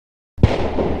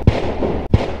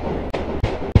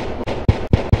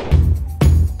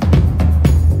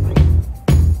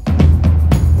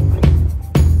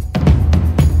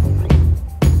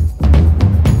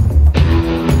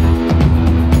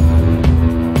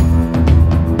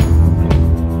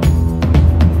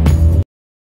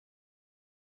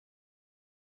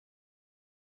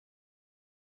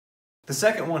The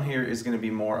second one here is going to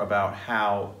be more about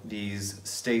how these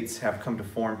states have come to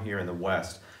form here in the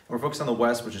West. And we're focused on the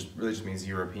West, which really just means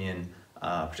European,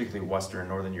 particularly Western and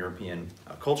Northern European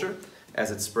culture,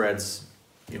 as it spreads,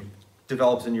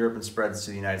 develops in Europe and spreads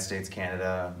to the United States,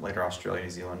 Canada, later Australia, New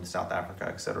Zealand, South Africa,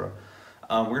 etc.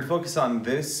 We're going to focus on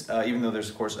this, even though there's,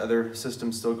 of course, other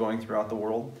systems still going throughout the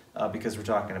world, because we're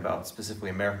talking about specifically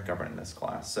American government in this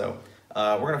class. So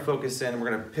we're going to focus in, we're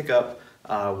going to pick up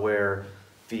where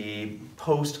the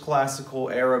post-classical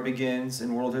era begins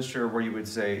in world history, or where you would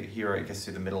say here, I guess,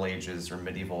 through the Middle Ages or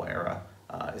medieval era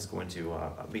is going to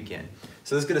begin.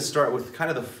 So this is going to start with kind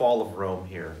of the fall of Rome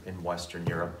here in Western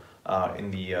Europe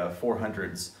in the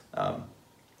 400s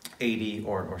AD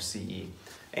or CE.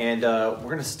 And we're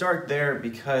going to start there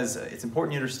because it's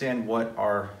important you understand what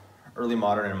our early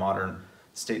modern and modern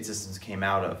state systems came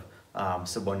out of.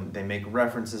 So when they make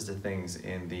references to things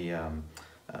in the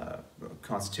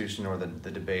Constitution or the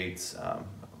debates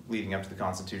leading up to the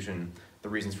Constitution, the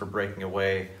reasons for breaking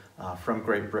away from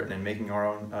Great Britain and making our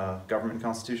own government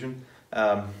constitution, you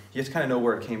have to kind of know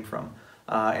where it came from.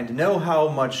 And to know how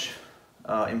much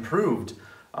improved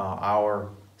our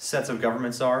sets of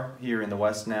governments are here in the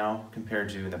West now compared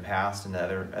to in the past and the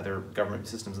other government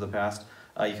systems of the past,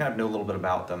 you kind of know a little bit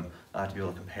about them to be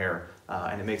able to compare.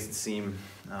 And it makes it seem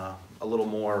a little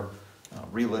more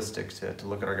realistic to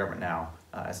look at our government now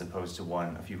as opposed to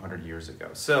one a few hundred years ago.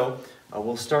 So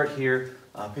we'll start here,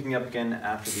 picking up again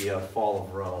after the fall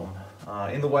of Rome.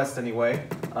 In the West anyway,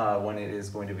 when it is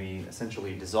going to be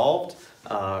essentially dissolved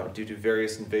due to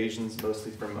various invasions,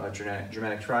 mostly from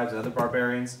Germanic tribes and other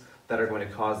barbarians that are going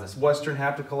to cause this western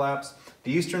half to collapse.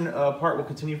 The eastern part will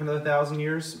continue for another 1,000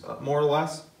 years, more or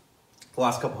less. The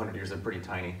last couple hundred years are pretty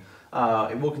tiny.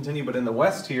 It will continue, but in the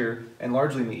West here, and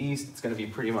largely in the East, it's going to be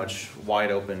pretty much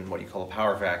wide open, what you call a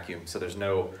power vacuum. So there's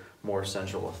no more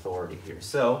central authority here.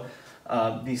 So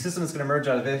the system that's going to emerge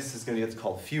out of this is going to be what's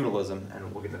called feudalism,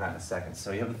 and we'll get to that in a second.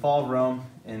 So you have the fall of Rome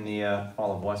and the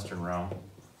fall of Western Rome.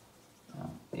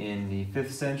 In the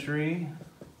 5th century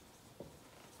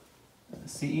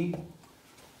CE,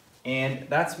 and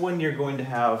that's when you're going to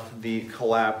have the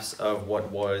collapse of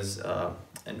what was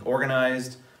an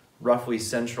organized, roughly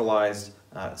centralized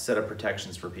set of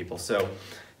protections for people. So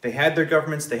they had their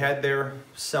governments, they had their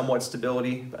somewhat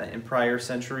stability in prior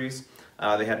centuries.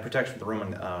 They had protection from the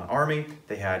Roman army.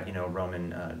 They had,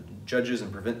 Roman judges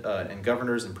and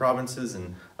governors and provinces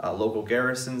and local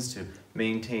garrisons to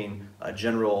maintain a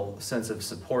general sense of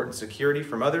support and security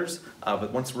from others.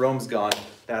 But once Rome's gone,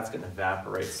 that's going to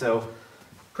evaporate. So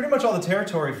pretty much all the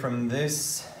territory from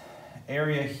this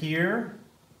area here,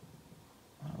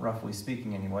 roughly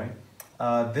speaking anyway,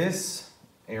 this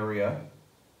area,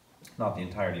 not the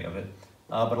entirety of it,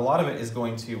 but a lot of it is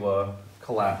going to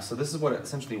collapse. So this is what it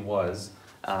essentially was,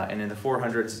 and in the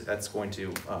 400s, that's going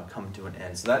to come to an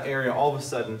end. So that area all of a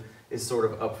sudden is sort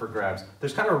of up for grabs.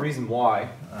 There's kind of a reason why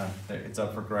it's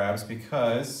up for grabs,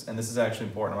 because, and this is actually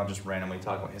important, I'm not just randomly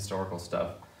talking about historical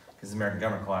stuff, because it's American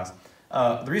government class.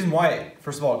 The reason why,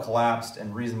 first of all, it collapsed,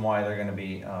 and the reason why they're going to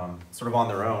be sort of on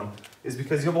their own, is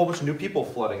because you have a whole bunch of new people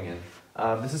flooding in.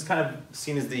 This is kind of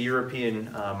seen as the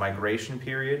European migration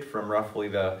period from roughly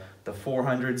the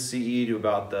 400 CE to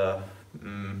about the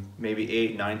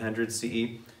maybe 900 CE.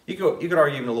 You could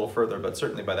argue even a little further, but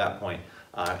certainly by that point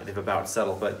they've about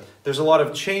settled. But there's a lot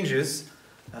of changes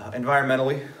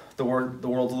environmentally. The world's a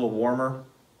little warmer,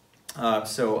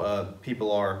 so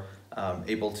people are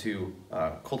able to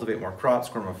cultivate more crops,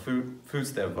 grow more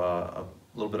foods. They have a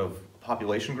little bit of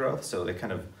population growth, so they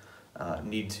kind of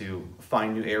need to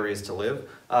find new areas to live.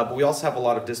 But we also have a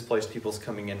lot of displaced peoples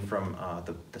coming in from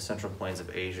the central plains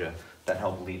of Asia that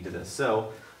help lead to this.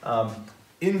 So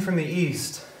in from the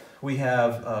east, we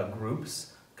have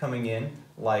groups coming in,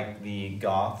 like the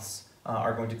Goths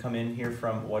are going to come in here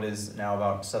from what is now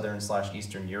about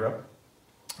southern/eastern Europe.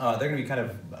 They're going to be kind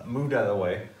of moved out of the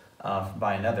way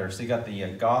by another. So you got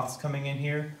the Goths coming in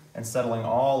here and settling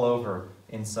all over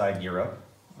inside Europe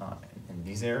in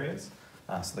these areas.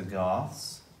 So the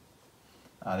Goths,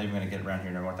 they're going to get around here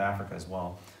in North Africa as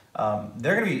well.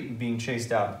 They're going to be being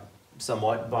chased out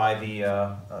somewhat by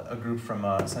a group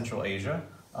from Central Asia,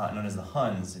 known as the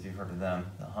Huns, if you've heard of them.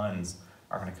 The Huns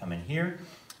are going to come in here.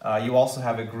 You also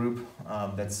have a group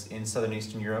that's in southern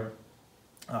Eastern Europe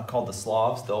called the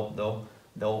Slavs.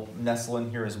 They'll nestle in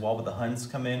here as well, but the Huns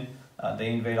come in.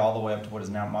 They invade all the way up to what is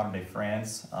now modern-day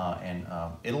France and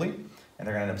Italy, and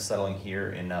they're going to end up settling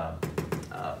here in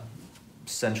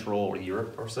Central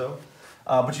Europe or so.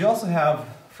 But you also have,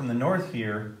 from the north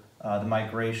here, the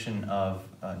migration of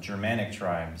Germanic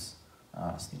tribes,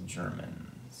 so the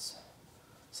Germans.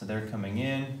 So they're coming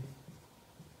in.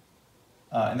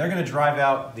 And they're going to drive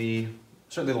out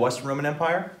certainly the Western Roman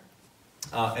Empire,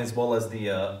 as well as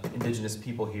the indigenous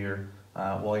people here.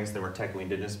 Well, I guess they weren't technically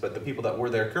indigenous, but the people that were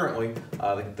there currently,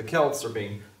 the Celts, are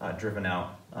being driven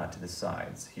out to the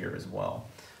sides here as well.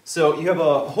 So you have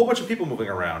a whole bunch of people moving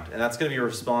around, and that's going to be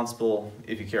responsible,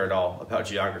 if you care at all, about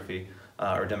geography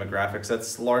or demographics.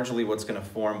 That's largely what's going to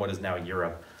form what is now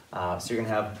Europe. So you're going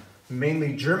to have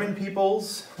mainly German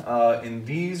peoples in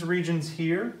these regions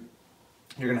here.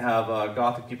 You're going to have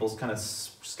Gothic peoples kind of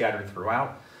scattered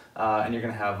throughout. And you're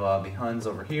going to have the Huns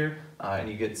over here, and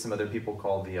you get some other people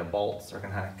called the Balts are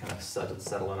going to kind of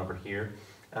settle in over here.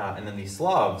 And then the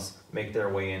Slavs make their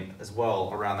way in as well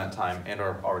around that time, and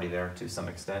are already there to some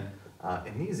extent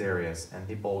in these areas, and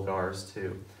the Bulgars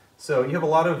too. So you have a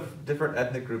lot of different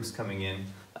ethnic groups coming in,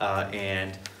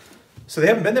 and so they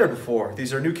haven't been there before.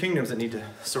 These are new kingdoms that need to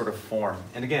sort of form.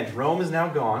 And again, Rome is now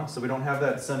gone, so we don't have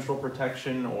that central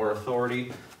protection or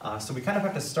authority. So we kind of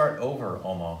have to start over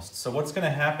almost. So what's going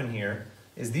to happen here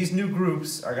is these new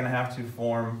groups are going to have to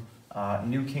form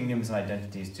new kingdoms and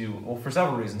identities well, for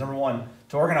several reasons. Number one,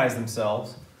 to organize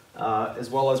themselves, as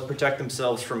well as protect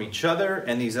themselves from each other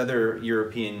and these other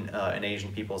European and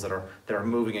Asian peoples that are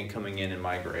moving and coming in and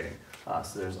migrating.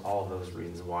 So there's all of those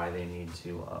reasons why they need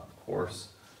to, of course,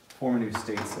 form a new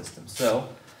state system. So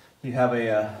you have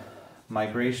a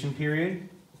migration period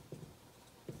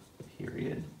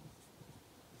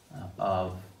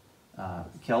of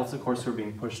Celts, of course, who are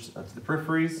being pushed to the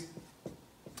peripheries,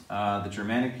 the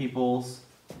Germanic peoples,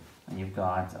 and you've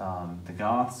got the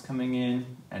Goths coming in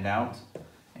and out,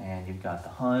 and you've got the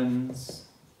Huns,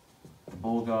 the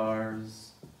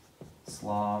Bulgars,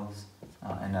 Slavs,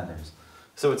 and others.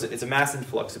 So it's a mass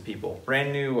influx of people.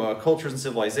 Brand new cultures and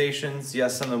civilizations.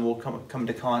 Yes, some of them will come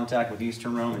into contact with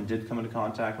Eastern Rome and did come into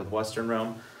contact with Western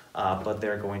Rome, but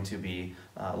they're going to be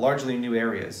largely new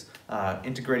areas.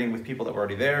 Integrating with people that were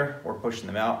already there or pushing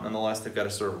them out. Nonetheless, they've got to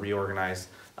sort of reorganize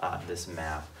this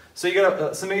map. So you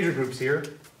got some major groups here.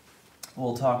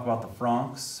 We'll talk about the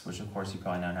Franks, which of course you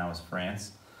probably know now as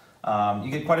France.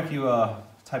 You get quite a few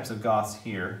types of Goths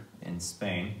here in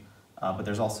Spain. But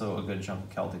there's also a good chunk of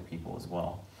Celtic people as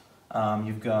well.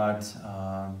 You've got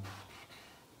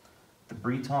the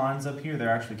Bretons up here. They're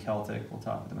actually Celtic. We'll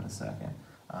talk about them in a second.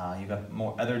 You've got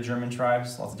more other German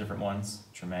tribes, lots of different ones.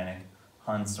 Germanic.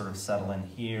 Huns sort of settle in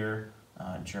here.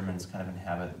 Germans kind of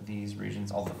inhabit these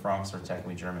regions. All the Franks are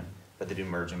technically German, but they do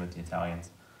merge in with the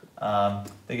Italians.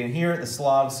 They get here. The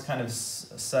Slavs kind of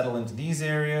settle into these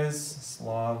areas.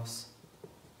 Slavs.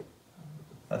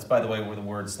 That's, by the way, where the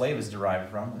word slave is derived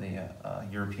from. The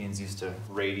Europeans used to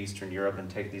raid Eastern Europe and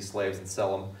take these slaves and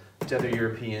sell them to other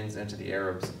Europeans and to the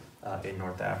Arabs in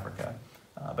North Africa.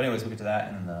 But anyways, we'll get to that,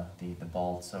 and then the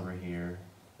Balts over here,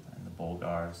 and the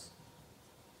Bulgars.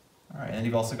 All right, and then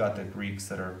you've also got the Greeks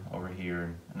that are over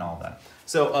here and all of that.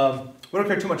 So we don't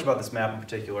care too much about this map in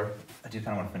particular. I do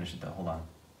kind of want to finish it though. Hold on.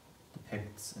 The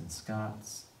Picts and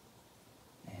Scots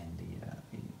and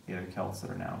the other Celts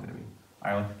that are now going to be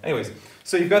Ireland. Anyways,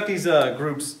 so you've got these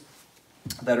groups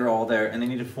that are all there, and they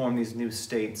need to form these new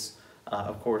states,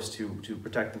 of course, to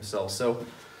protect themselves. So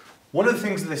one of the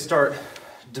things that they start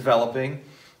developing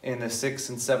in the 600s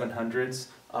and 700s,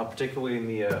 particularly in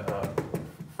the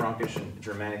Frankish and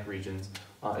Germanic regions,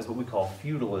 is what we call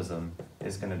feudalism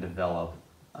is going to develop.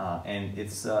 And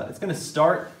it's going to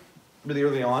start really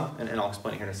early on, and I'll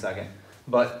explain it here in a second.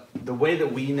 But the way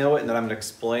that we know it and that I'm going to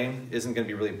explain isn't going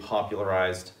to be really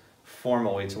popularized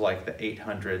formally to like the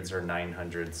 800s or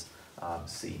 900s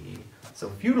CE. So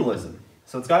feudalism.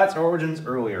 So it's got its origins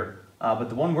earlier, but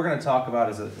the one we're going to talk about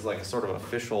is like a sort of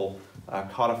official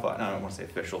codified, no, I don't want to say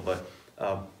official, but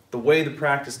the way the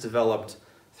practice developed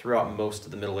throughout most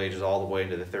of the Middle Ages all the way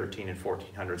to the 13 and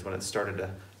 1400s when it started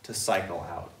to cycle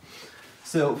out.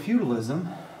 So feudalism,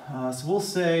 so we'll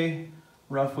say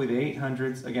roughly the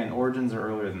 800s, again, origins are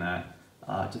earlier than that,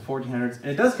 to 1400s,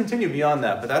 and it does continue beyond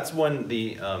that, but that's when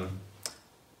the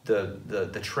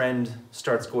trend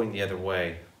starts going the other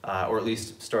way, or at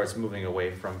least starts moving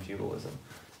away from feudalism.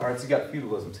 All right, so you got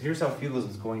feudalism. So here's how feudalism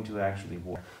is going to actually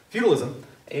work. Feudalism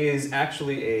is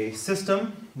actually a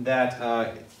system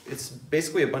that it's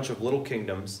basically a bunch of little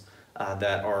kingdoms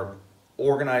that are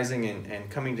organizing and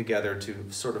coming together to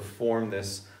sort of form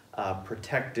this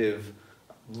protective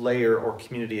layer or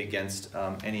community against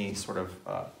any sort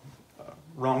of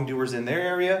wrongdoers in their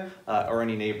area or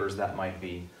any neighbors that might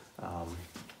be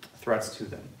threats to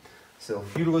them. So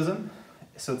feudalism,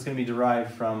 so it's going to be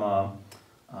derived from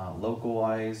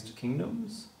localized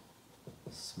kingdoms,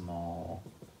 small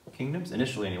kingdoms,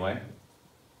 initially anyway,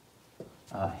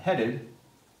 headed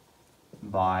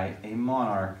by a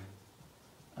monarch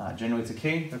Generally, it's a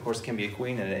king. Of course, it can be a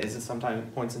queen, and it is at some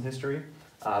points in history.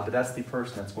 But that's the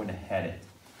person that's going to head it.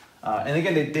 And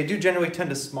again, they do generally tend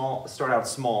to start out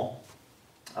small.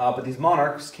 But these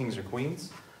monarchs, kings or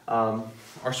queens, are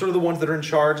sort of the ones that are in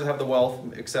charge, that have the wealth,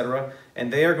 etc.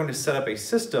 And they are going to set up a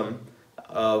system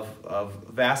of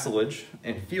vassalage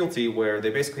and fealty where they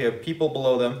basically have people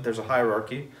below them. There's a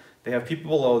hierarchy. They have people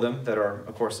below them that are,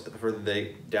 of course, the further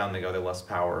down they go, the less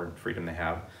power and freedom they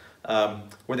have.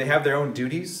 Where they have their own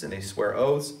duties and they swear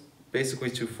oaths, basically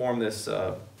to form this,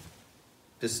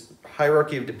 this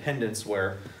hierarchy of dependence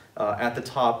where at the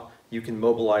top you can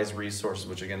mobilize resources,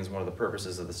 which again is one of the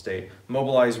purposes of the state.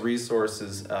 Mobilize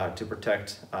resources to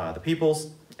protect the peoples,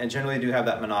 and generally they do have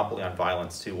that monopoly on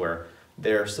violence too, where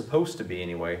they're supposed to be,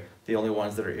 anyway, the only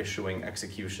ones that are issuing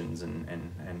executions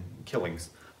and killings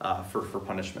for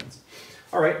punishments.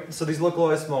 All right, so these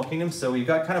localized small kingdoms, so you've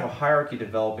got kind of a hierarchy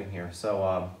developing here.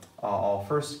 So I'll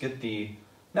first get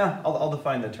I'll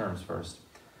define the terms first.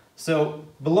 So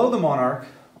below the monarch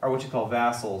are what you call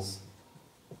vassals.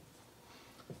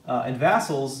 And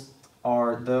vassals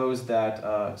are those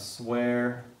that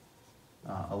swear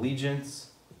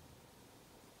allegiance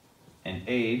and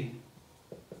aid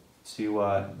to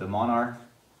the monarch,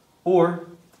 or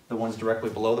the ones directly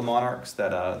below the monarchs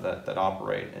that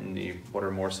operate in what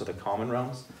are more so the common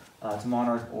realms to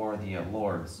monarch, or the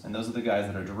lords. And those are the guys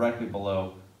that are directly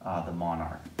below the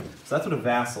monarch. So that's what a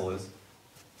vassal is.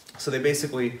 So they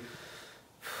basically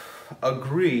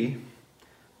agree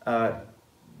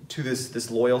to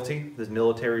this loyalty, this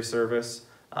military service,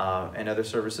 and other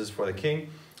services for the king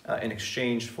in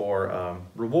exchange for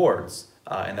rewards.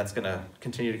 And that's going to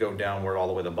continue to go downward all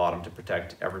the way to the bottom to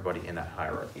protect everybody in that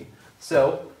hierarchy.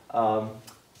 So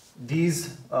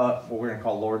these, what we're going to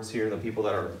call lords here, the people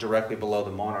that are directly below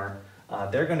the monarch,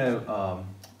 they're going to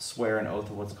swear an oath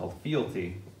of what's called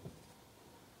fealty,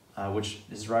 which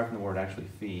is derived from the word actually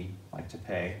fee, like to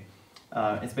pay.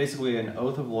 It's basically an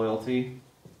oath of loyalty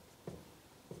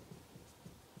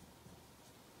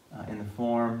in the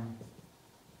form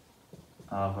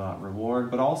of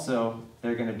reward, but also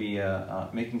they're going to be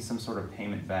making some sort of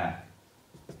payment back,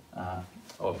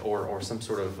 or some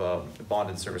sort of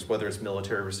bonded service, whether it's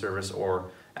military service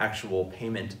or actual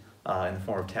payment in the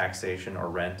form of taxation or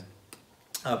rent,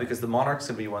 because the monarch's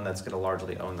going to be one that's going to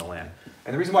largely own the land.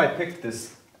 And the reason why I picked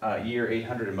this year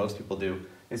 800, and most people do,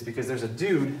 is because there's a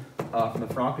dude from the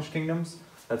Frankish kingdoms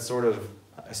that sort of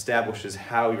establishes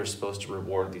how you're supposed to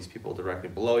reward these people directly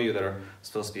below you that are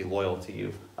supposed to be loyal to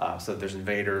you. So if there's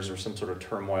invaders or some sort of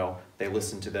turmoil, they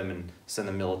listen to them and send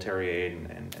them military aid,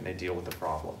 and they deal with the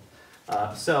problem.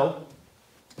 So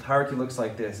the hierarchy looks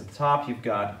like this. At the top you've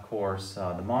got, of course,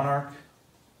 the monarch,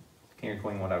 king or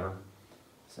queen, whatever.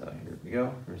 So here we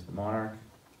go. Here's the monarch.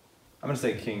 I'm going to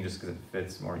say king just because it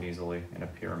fits more easily in a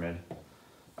pyramid.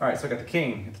 All right, so I got the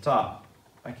king at the top.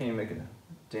 I can't even make a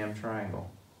damn triangle.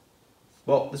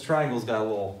 Well, this triangle's got a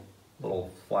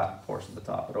little flat portion at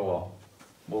the top, but oh well,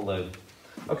 we'll live.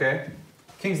 Okay,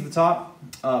 king's at the top.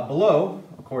 Below,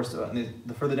 of course,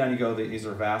 the further down you go, these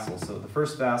are vassals. So the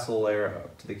first vassal layer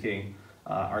to the king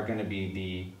are going to be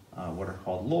the what are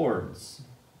called lords,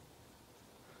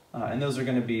 and those are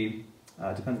going to be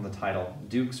depends on the title.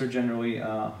 Dukes are generally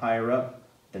higher up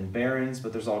than barons,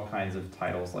 but there's all kinds of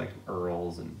titles like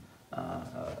earls and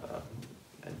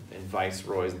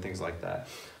viceroys and things like that.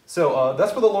 So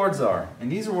that's where the lords are,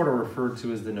 and these are what are referred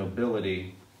to as the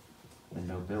nobility,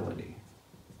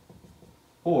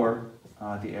 or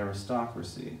the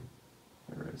aristocracy.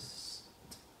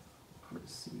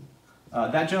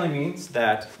 That generally means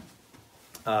that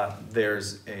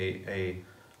there's a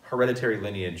hereditary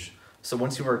lineage. So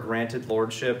once you are granted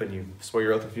lordship and you swear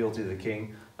your oath of fealty to the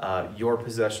king, your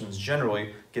possessions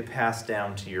generally get passed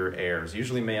down to your heirs,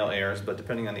 usually male heirs, but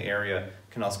depending on the area,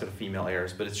 can also go to female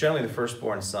heirs. But it's generally the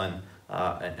firstborn son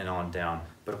and on down.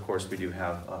 But of course, we do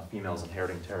have females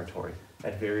inheriting territory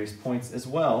at various points as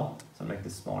well. So I'll make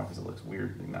this smaller because it looks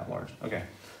weird being that large. Okay,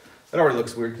 that already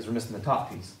looks weird because we're missing the top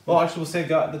piece. Well, actually, we'll say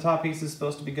God, the top piece is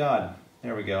supposed to be God.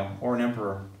 There we go. Or an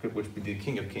emperor, which would be the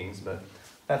king of kings, but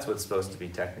that's what it's supposed to be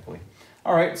technically.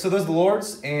 All right, so those are the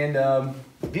lords, and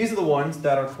these are the ones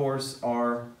that, of course,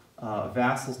 are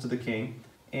vassals to the king.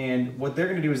 And what they're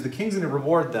going to do is the king's going to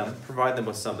reward them, provide them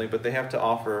with something, but they have to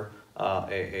offer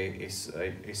a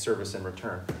service in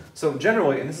return. So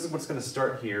generally, and this is what's going to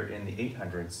start here in the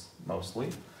 800s mostly,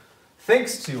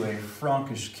 thanks to a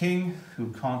Frankish king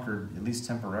who conquered, at least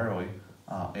temporarily,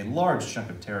 a large chunk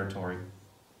of territory.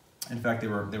 In fact, they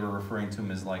were referring to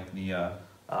him as like the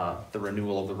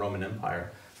renewal of the Roman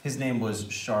Empire. His name was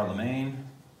Charlemagne,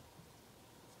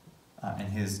 and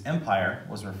his empire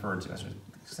was referred to, I should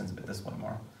extend a bit this way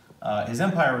more, His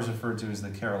empire was referred to as the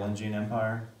Carolingian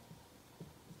Empire,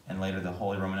 and later the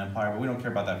Holy Roman Empire, but we don't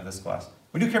care about that for this class.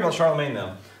 We do care about Charlemagne,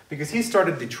 though, because he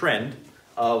started the trend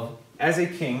of, as a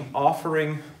king,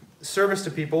 offering service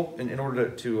to people in order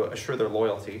to assure their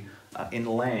loyalty in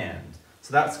land.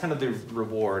 So that's kind of the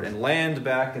reward. And land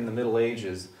back in the Middle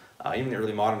Ages, even the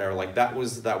early modern era, like that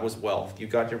was wealth. You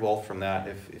got your wealth from that.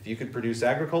 If you could produce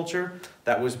agriculture,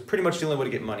 that was pretty much the only way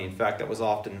to get money. In fact, that was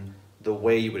often the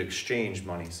way you would exchange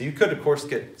money. So you could, of course,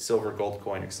 get silver, gold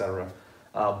coin, etc.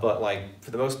 But like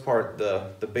for the most part,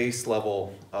 the base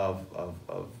level of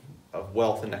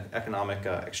wealth and economic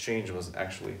exchange was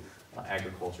actually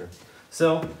agriculture.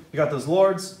 So you got those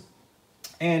lords,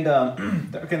 and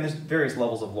again, there's various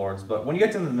levels of lords. But when you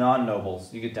get to the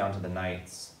non-nobles, you get down to the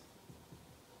knights.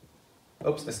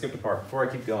 Oops, I skipped a part. Before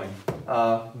I keep going,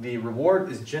 the reward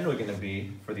is generally going to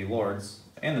be for the lords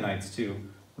and the knights too.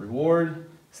 Reward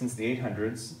since the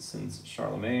 800s, since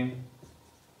Charlemagne.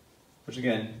 Which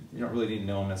again, you don't really need to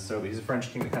know him necessarily. He's a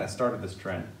French king that kind of started this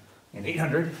trend in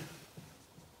 800.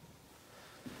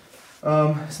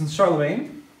 Since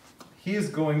Charlemagne, he is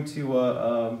going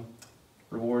to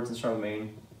reward since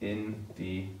Charlemagne in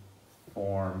the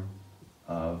form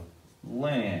of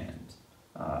land.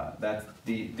 That's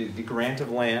the grant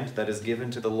of land that is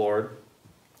given to the lord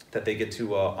that they get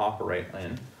to operate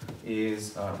in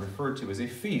is referred to as a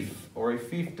fief or a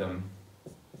fiefdom.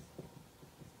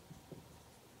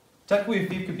 Technically, a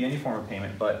fief could be any form of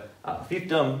payment, but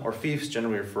fiefdom or fiefs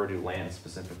generally refer to land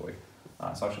specifically.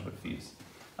 So I should put fiefs.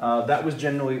 That was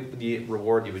generally the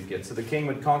reward you would get. So the king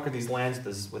would conquer these lands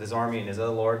with his army and his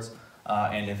other lords,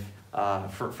 and if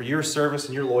for your service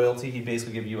and your loyalty, he'd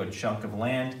basically give you a chunk of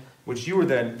land, which you were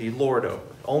then the lord over,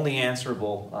 only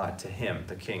answerable to him,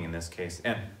 the king in this case,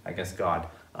 and I guess God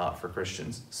for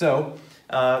Christians. So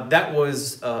that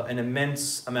was an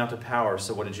immense amount of power.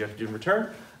 So what did you have to do in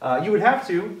return? You would have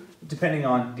to, depending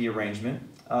on the arrangement,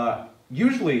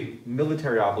 usually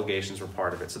military obligations were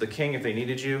part of it. So the king, if they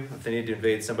needed you, if they needed to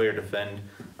invade somebody or defend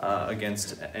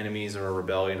against enemies or a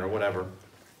rebellion or whatever,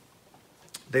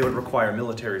 they would require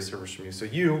military service from you. So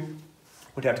you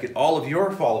would have to get all of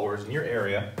your followers in your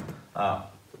area,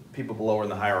 people below in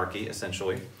the hierarchy,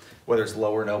 essentially, whether it's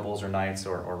lower nobles or knights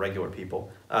or regular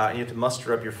people, and you have to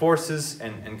muster up your forces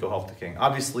and go help the king.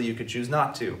 Obviously, you could choose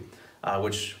not to,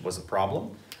 which was a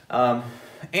problem.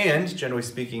 And generally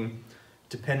speaking,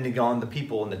 depending on the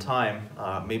people and the time,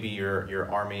 maybe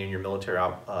your army and your military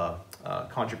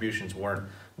contributions weren't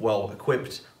well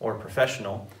equipped or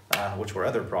professional, which were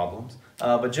other problems.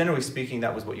 But generally speaking,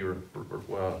 that was what you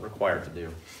were required to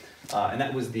do. And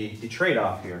that was the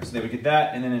trade-off here. So they would get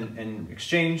that, and then in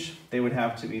exchange, they would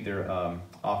have to either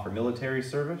offer military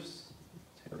service,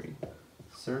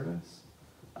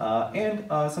 and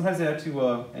sometimes they had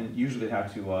to, and usually they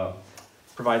have to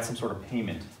provide some sort of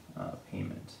payment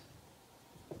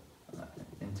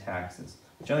in taxes.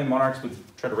 Generally, monarchs would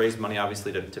try to raise money,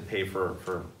 obviously, to pay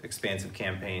for expansive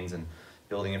campaigns and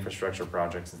building infrastructure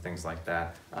projects and things like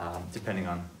that, depending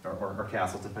on, or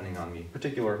castles, depending on the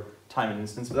particular time and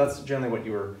instance. But that's generally what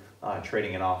you were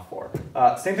trading it off for.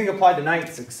 Same thing applied to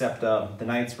knights, except the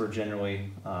knights were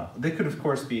generally, they could, of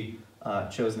course, be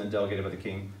chosen and delegated by the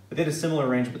king, but they had a similar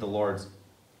arrangement with the lords.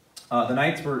 The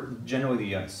knights were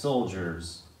generally the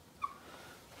soldiers.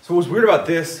 So what was weird about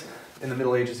this in the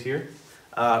Middle Ages here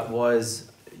was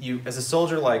you, as a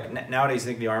soldier, like nowadays you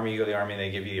think the army, you go to the army and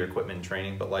they give you your equipment and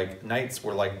training, but like knights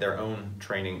were like their own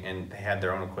training and they had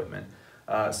their own equipment.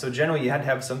 So generally you had to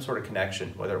have some sort of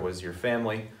connection, whether it was your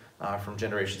family from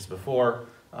generations before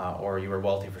or you were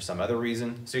wealthy for some other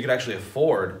reason. So you could actually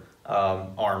afford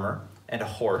armor and a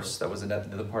horse. That was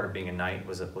another part of being a knight,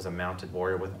 was a mounted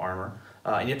warrior with armor.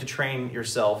 And you have to train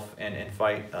yourself and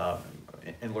fight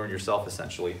and learn yourself,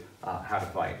 essentially, how to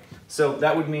fight. So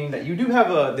that would mean that you do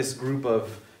have this group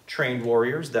of trained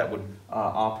warriors that would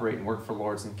operate and work for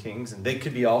lords and kings, and they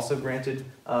could be also granted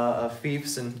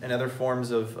fiefs and other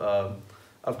forms of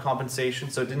compensation.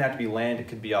 So it didn't have to be land, it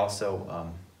could be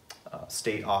also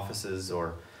state offices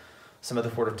or some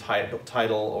other sort of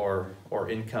title or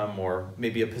income, or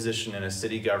maybe a position in a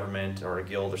city government or a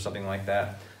guild or something like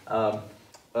that.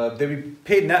 They would be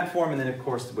paid in that form, and then of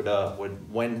course would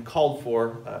when called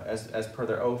for, as per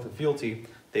their oath of fealty,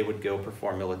 they would go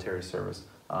perform military service,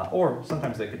 or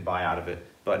sometimes they could buy out of it.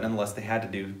 But nonetheless, they had to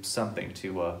do something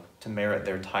to merit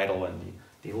their title and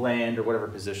the land or whatever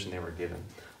position they were given.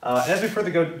 And as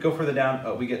we go further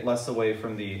down, we get less away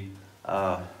from the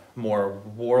more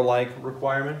warlike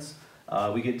requirements.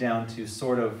 We get down to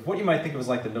sort of what you might think of as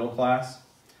like the middle class.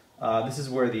 This is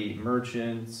where the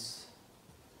merchants,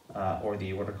 or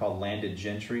the what are called landed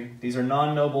gentry. These are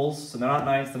non-nobles, so they're not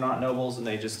knights, they're not nobles, and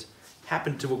they just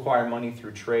happen to acquire money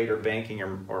through trade or banking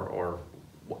or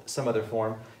some other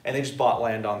form, and they just bought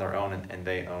land on their own and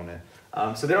they own it.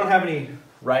 So they don't have any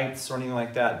rights or anything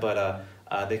like that, but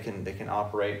they can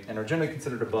operate and are generally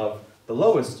considered above the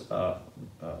lowest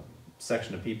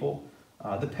section of people,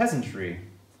 the peasantry,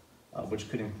 which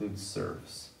could include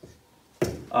serfs.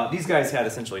 These guys had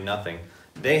essentially nothing.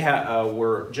 They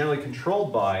were generally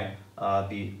controlled by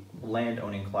the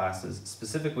land-owning classes,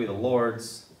 specifically the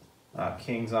lords,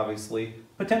 kings, obviously,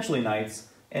 potentially knights,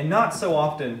 and not so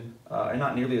often, and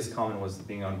not nearly as common was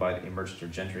being owned by the merchant or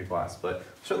gentry class, but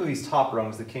certainly these top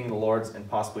rungs, the king, the lords, and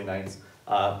possibly knights.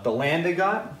 The land they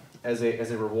got as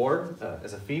a reward,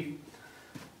 as a fief,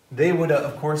 they would,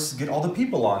 of course, get all the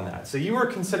people on that. So you were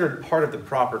considered part of the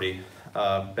property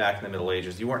back in the Middle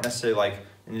Ages. You weren't necessarily like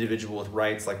an individual with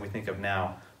rights like we think of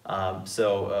now.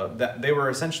 They were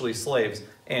essentially slaves,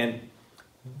 and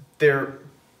their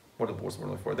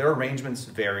arrangements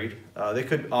varied. They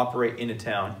could operate in a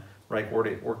town, right,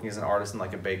 working as an artisan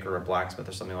like a baker or a blacksmith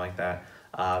or something like that,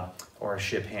 or a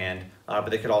ship hand. But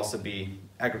they could also be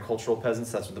agricultural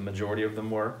peasants. That's what the majority of them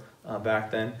were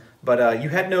back then. But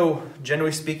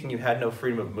generally speaking, you had no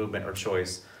freedom of movement or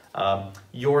choice.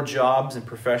 Your jobs and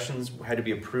professions had to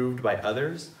be approved by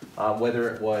others, whether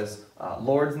it was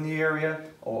lords in the area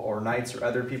or knights or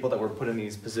other people that were put in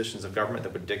these positions of government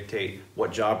that would dictate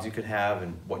what jobs you could have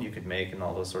and what you could make and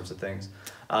all those sorts of things.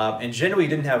 And generally you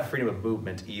didn't have freedom of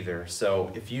movement either.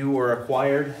 So if you were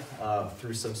acquired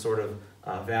through some sort of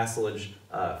vassalage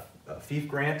fief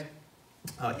grant,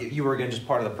 you were again just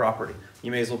part of the property. You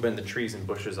may as well have been the trees and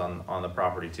bushes on the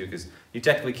property too, because you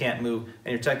technically can't move,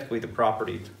 and you're technically the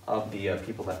property of the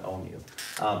people that own you.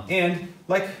 And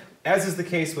like as is the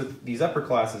case with these upper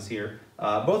classes here,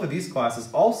 both of these classes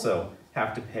also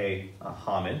have to pay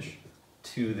homage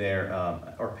to their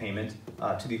or payment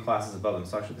to the classes above them.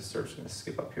 So actually, the serfs are going to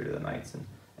skip up here to the knights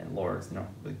and lords. They don't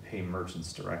really pay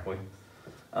merchants directly.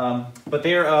 But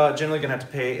they're generally going to have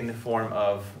to pay in the form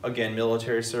of, again,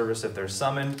 military service if they're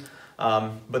summoned.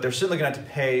 But they're certainly going to have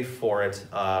to pay for it,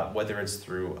 whether it's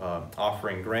through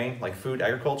offering grain, like food,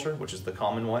 agriculture, which is the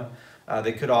common one.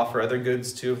 They could offer other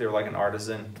goods too if they were like an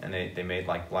artisan and they made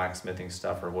like blacksmithing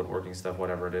stuff or woodworking stuff,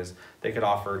 whatever it is. They could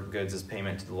offer goods as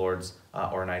payment to the lords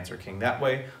or knights or king that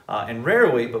way. And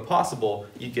rarely, but possible,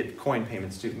 you get coin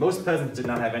payments too. Most peasants did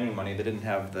not have any money. They didn't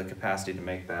have the capacity to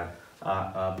make that.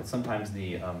 But sometimes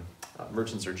the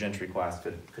merchants or gentry class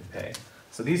could pay.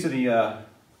 So these are the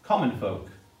common folk.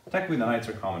 Technically the knights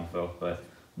are common folk, but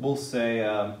we'll say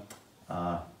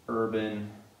urban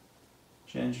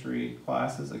gentry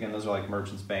classes. Again, those are like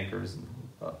merchants, bankers,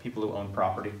 people who own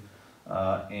property,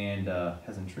 and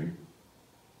peasantry.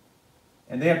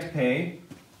 And they have to pay,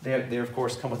 they of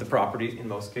course come with the property in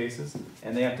most cases,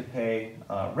 and they have to pay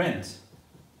rent.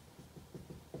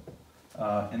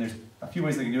 And there's a few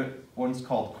ways they can do it. One's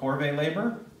called corvée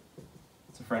labor.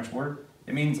 It's a French word.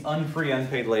 It means unfree,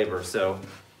 unpaid labor. So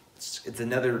it's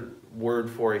another word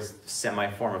for a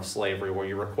semi-form of slavery where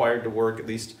you're required to work at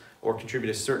least or contribute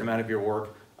a certain amount of your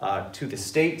work to the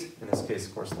state, in this case,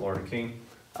 of course, the lord or king,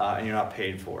 and you're not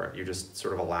paid for it. You're just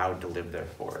sort of allowed to live there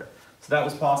for it. So that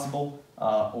was possible,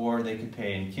 or they could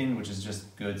pay in kin, which is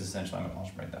just goods, essentially. I'll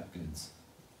just write that, goods.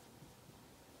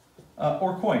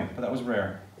 Or coin, but that was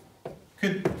rare.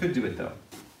 Could do it though.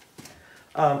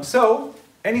 So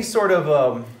any sort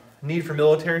of need for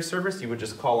military service, you would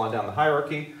just call on down the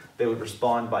hierarchy. They would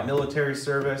respond by military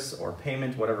service or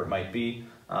payment, whatever it might be,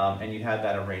 and you had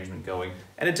that arrangement going.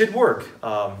 And it did work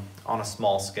on a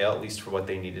small scale, at least for what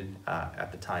they needed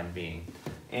at the time being.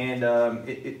 And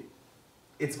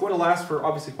it's going to last for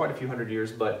obviously quite a few hundred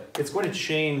years, but it's going to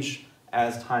change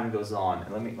as time goes on.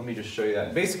 And let me just show you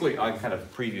that. Basically, I kind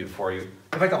of preview it for you.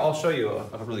 In fact, I'll show you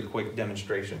a really quick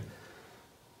demonstration.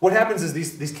 What happens is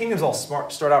these kingdoms all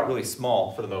start out really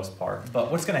small for the most part.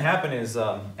 But what's going to happen is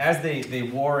as they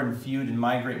war and feud and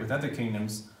migrate with other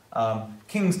kingdoms,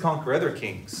 kings conquer other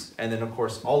kings. And then, of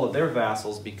course, all of their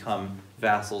vassals become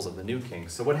vassals of the new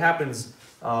kings. So what happens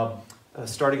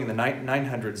starting in the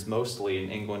 900s mostly in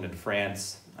England and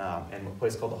France, and a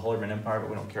place called the Holy Roman Empire, but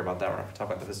we don't care about that. We're not going to talk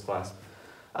about that this class.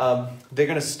 They're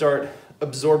going to start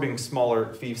absorbing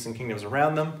smaller fiefs and kingdoms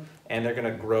around them, and they're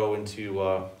going to grow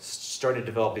into, start to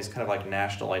develop these kind of like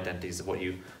national identities of what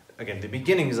you, again, the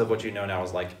beginnings of what you know now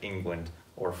as like England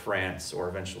or France or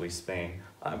eventually Spain.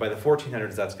 By the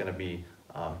 1400s, that's going to be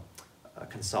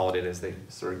consolidated as they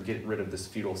sort of get rid of this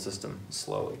feudal system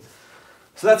slowly.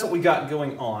 So that's what we got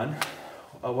going on.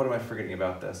 What am I forgetting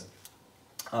about this?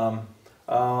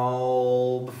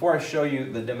 Before I show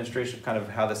you the demonstration of kind of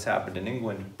how this happened in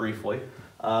England briefly,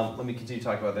 let me continue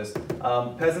talking about this.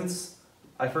 Peasants,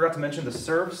 I forgot to mention the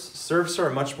serfs. Serfs are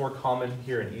much more common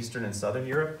here in Eastern and Southern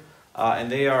Europe, and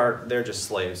they're just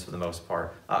slaves for the most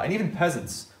part. And even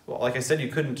peasants. Well, like I said, you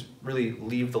couldn't really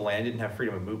leave the land, you didn't have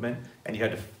freedom of movement, and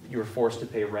you were forced to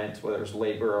pay rent, whether it was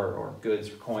labor or goods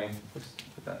or coin. Let's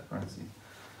put that in parentheses.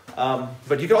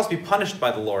 But you could also be punished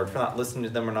by the Lord for not listening to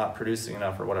them or not producing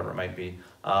enough or whatever it might be.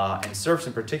 And serfs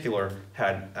in particular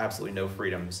had absolutely no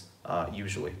freedoms,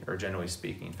 usually, or generally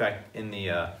speaking. In fact, in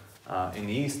the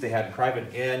East, they had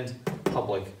private and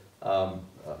public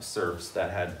serfs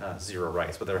that had zero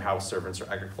rights, whether they're house servants or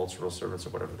agricultural servants or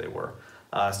whatever they were.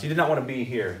 So you did not want to be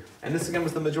here. And this, again,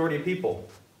 was the majority of people.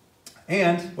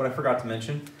 And, what I forgot to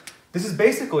mention, this is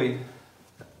basically,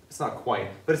 it's not quite,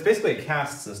 but it's basically a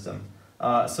caste system.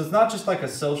 So it's not just like a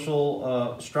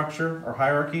social structure or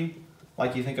hierarchy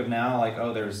like you think of now, like,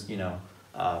 oh, there's,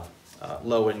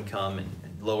 low income and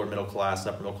lower middle class,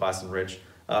 and upper middle class and rich.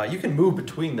 You can move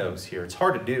between those here. It's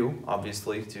hard to do,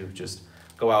 obviously, to just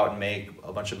go out and make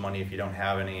a bunch of money if you don't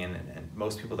have any, and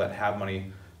most people that have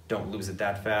money don't lose it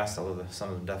that fast, although some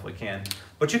of them definitely can.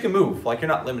 But you can move, like you're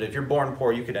not limited. If you're born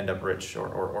poor, you could end up rich,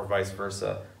 or vice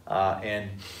versa. And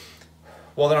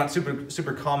while they're not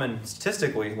super common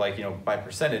statistically, like by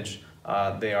percentage,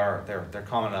 they're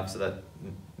common enough so that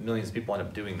millions of people end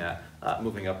up doing that,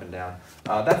 moving up and down.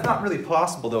 That's not really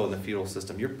possible though in the feudal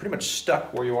system. You're pretty much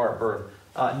stuck where you are at birth.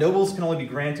 Nobles can only be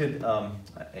granted,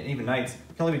 and even knights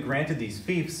can only be granted these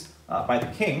fiefs by the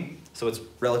king, so it's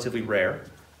relatively rare.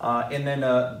 And then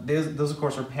those of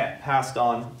course are passed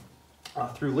on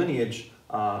through lineage,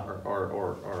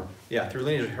 through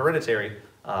lineage hereditary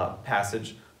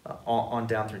passage on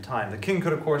down through time. The king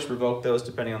could of course revoke those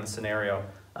depending on the scenario,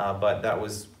 but that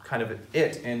was kind of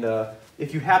it. And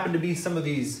if you happen to be some of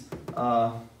these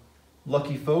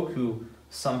lucky folk who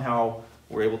somehow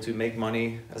were able to make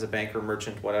money as a banker,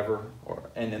 merchant, whatever,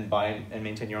 and then buy and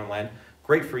maintain your own land,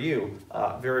 great for you.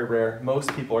 Very rare.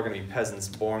 Most people are going to be peasants,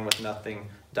 born with nothing,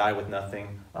 die with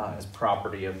nothing, as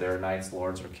property of their knights,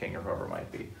 lords, or king, or whoever it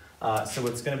might be. So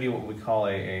it's going to be what we call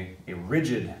a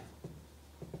rigid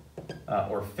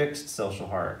or fixed social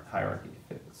hierarchy.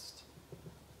 Fixed.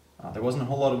 There wasn't a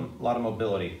whole lot of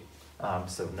mobility,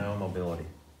 so no mobility.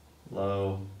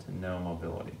 Low to no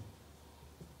mobility.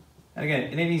 And again,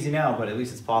 it ain't easy now, but at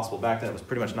least it's possible. Back then it was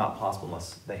pretty much not possible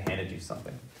unless they handed you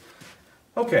something.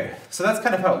 Okay, so that's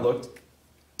kind of how it looked.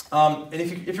 And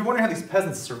if you're wondering how these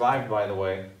peasants survived, by the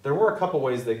way, there were a couple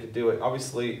ways they could do it.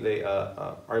 Obviously, they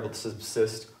are able to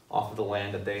subsist off of the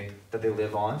land that they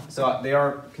live on. So they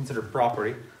are considered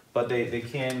property, but they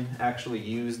can actually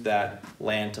use that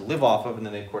land to live off of, and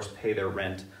then they, of course, pay their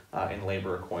rent in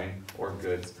labor, coin, or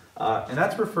goods. And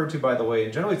that's referred to, by the way,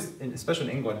 and generally, especially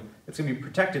in England, it's going to be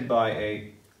protected by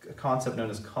a concept known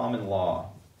as common law.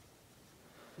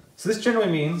 So this generally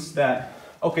means that,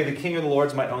 okay, the king or the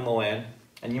lords might own the land,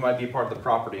 and you might be part of the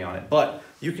property on it, but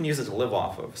you can use it to live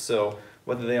off of. So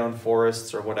whether they own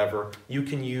forests or whatever, you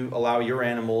can allow your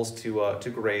animals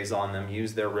to graze on them,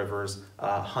 use their rivers,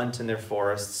 hunt in their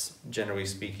forests, generally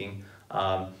speaking.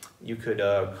 You could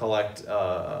collect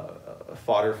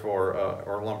fodder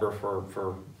or lumber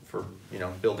for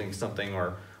building something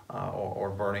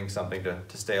or burning something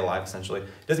to stay alive, essentially.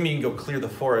 It doesn't mean you can go clear the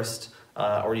forest,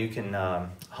 or you can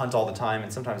hunt all the time,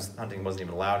 and sometimes hunting wasn't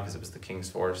even allowed because it was the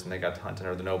king's forest and they got to hunt,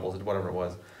 or the nobles, or whatever it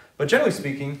was. But generally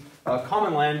speaking,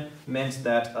 common land meant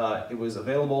that it was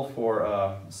available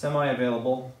for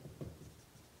semi-available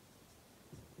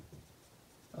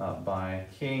by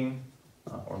king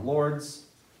or lords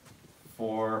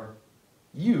for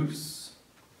use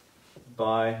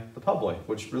by the public,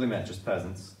 which really meant just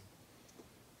peasants,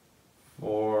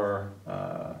 for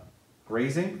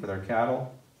grazing for their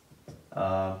cattle,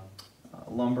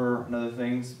 lumber and other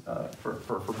things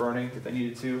for burning if they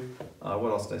needed to. What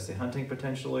else did I say? Hunting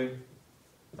potentially,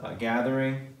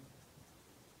 gathering,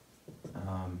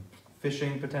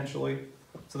 fishing potentially.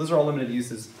 So those are all limited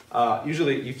uses.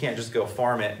 Usually you can't just go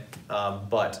farm it,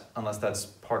 but unless that's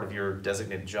part of your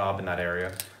designated job in that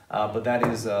area. But that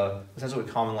is essentially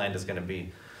what common land is going to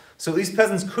be. So these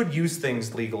peasants could use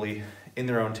things legally in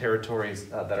their own territories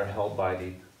that are held by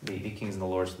the kings and the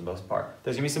lords for the most part.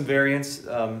 There's going to be some variance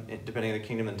depending on the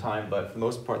kingdom and time, but for the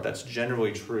most part that's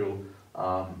generally true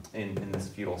in this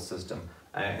feudal system.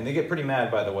 And they get pretty mad,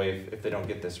 by the way, if they don't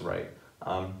get this right.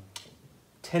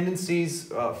 Tendencies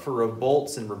for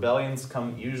revolts and rebellions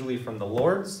come usually from the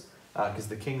lords, because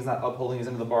the king's not upholding his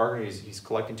end of the bargain, he's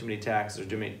collecting too many taxes or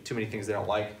doing too many things they don't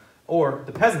like. Or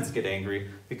the peasants get angry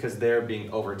because they're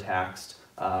being overtaxed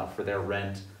for their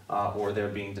rent or they're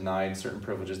being denied certain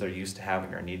privileges they're used to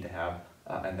having or need to have,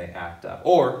 and they act up.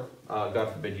 Or,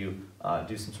 God forbid, you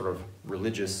do some sort of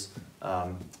religious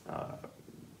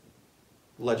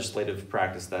legislative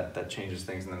practice that changes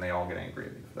things, and then they all get angry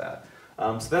at you for that.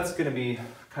 So that's going to be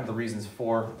kind of the reasons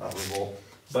for revolt.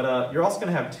 But you're also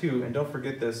going to have two, and don't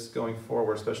forget this going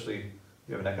forward, especially if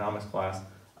you have an economics class.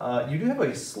 You do have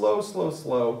a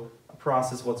slow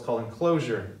process, what's called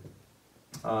enclosure,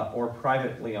 or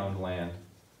privately owned land.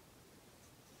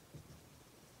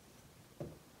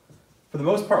 For the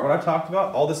most part, what I've talked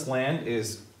about, all this land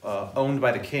is owned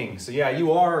by the king. So yeah,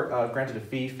 you are granted a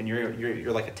fief, and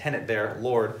you're like a tenant there,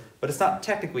 lord, but it's not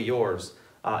technically yours.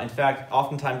 In fact,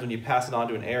 oftentimes when you pass it on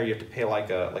to an heir, you have to pay like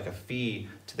a fee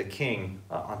to the king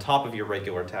on top of your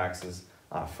regular taxes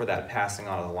for that passing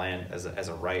on of the land as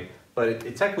a right.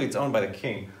 But technically it's owned by the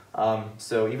king.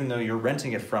 So even though you're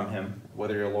renting it from him,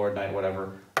 whether you're a lord, knight,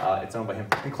 whatever, it's owned by him.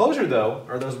 Enclosure, though,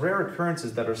 are those rare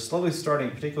occurrences that are slowly starting,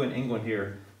 particularly in England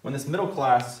here, when this middle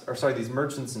class, or sorry, these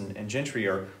merchants and gentry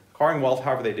are acquiring wealth,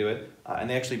 however they do it, and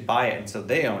they actually buy it, and so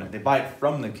they own it. They buy it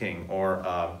from the king,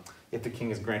 or if the king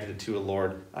has granted it to a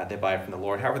lord, they buy it from the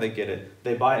lord. However they get it,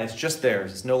 they buy it, and it's just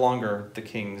theirs. It's no longer the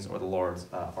king's or the lord's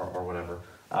or whatever.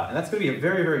 And that's going to be a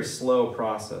very, very slow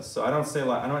process. So I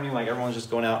don't mean like everyone's just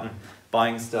going out and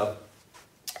buying stuff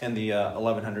in the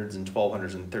 1100s and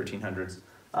 1200s and 1300s.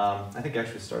 I think it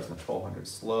actually starts in the 1200s.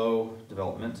 Slow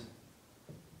development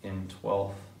in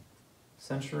 12th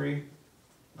century,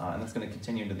 and that's going to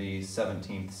continue into the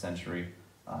 17th century,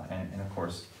 and of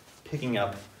course picking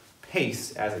up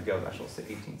pace as it goes. Actually, let's say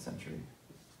 18th century.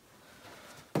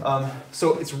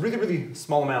 So it's really, really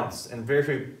small amounts, and very,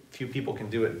 very few people can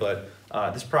do it, but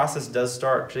this process does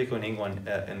start, particularly in England,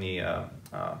 in the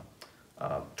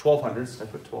 1200s. Did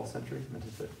I put 12th century? I meant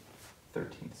to put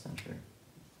 13th century.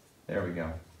 There we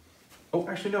go. Oh,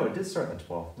 actually, no, it did start in the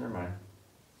 12th. Never mind.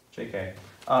 JK.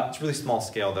 It's really small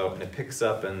scale, though, and it picks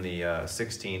up in the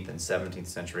 16th and 17th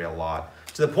century a lot.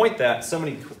 To the point that so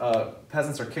many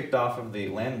peasants are kicked off of the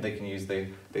land they can use,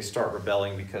 they start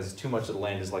rebelling because too much of the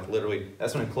land is like literally,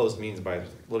 that's what enclosed means by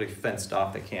literally fenced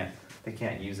off. They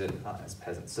can't use it as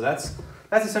peasants. So that's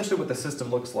essentially what the system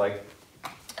looks like.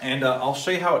 And I'll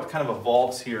show you how it kind of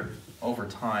evolves here over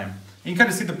time. You can kind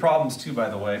of see the problems too, by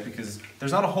the way, because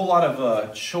there's not a whole lot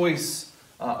of choice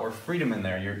or freedom in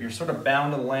there. You're sort of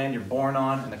bound to the land you're born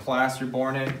on and the class you're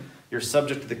born in. You're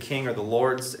subject to the king or the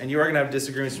lords, and you are going to have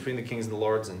disagreements between the kings and the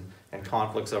lords and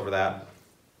conflicts over that.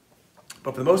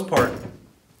 But for the most part,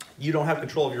 you don't have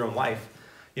control of your own life.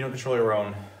 You don't control your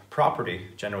own property,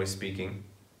 generally speaking,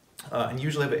 and you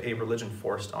usually have a religion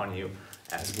forced on you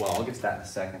as well. I'll get to that in a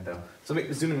second, though. So let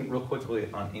me zoom in real quickly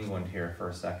on England here for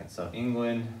a second. So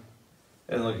England,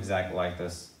 it doesn't look exactly like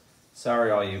this.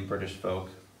 Sorry, all you British folk,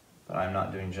 but I'm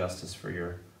not doing justice for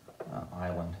your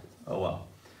island. Oh well.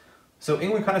 So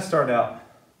England kind of started out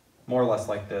more or less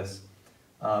like this.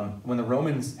 When the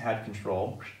Romans had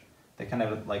control, they kind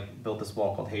of like built this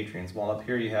wall called Hadrian's Wall. Up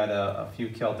here you had a few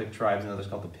Celtic tribes, and others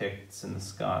called the Picts and the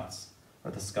Scots,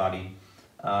 or the Scotti.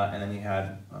 And then you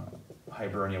had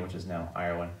Hibernia, which is now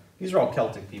Ireland. These are all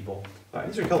Celtic people.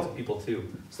 These are Celtic people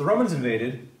too. So the Romans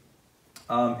invaded,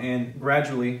 and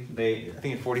gradually I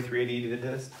think in 43 AD they did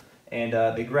this, and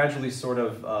they gradually sort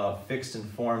of fixed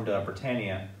and formed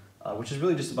Britannia, which is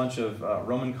really just a bunch of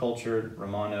Roman-cultured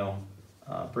Romano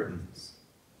Britons.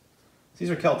 These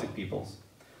are Celtic peoples.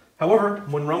 However,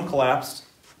 when Rome collapsed,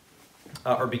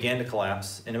 or began to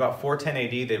collapse, in about 410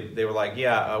 AD, they were like,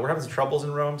 yeah, we're having some troubles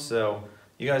in Rome, so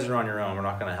you guys are on your own, we're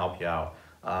not going to help you out.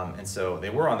 And so they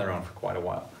were on their own for quite a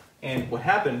while. And what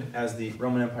happened as the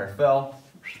Roman Empire fell,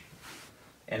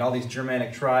 and all these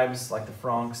Germanic tribes, like the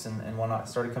Franks and whatnot,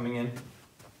 started coming in,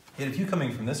 you had a few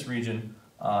coming from this region,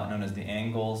 known as the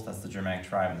Angles, that's the Germanic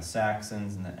tribe, and the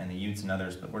Saxons, and the Utes and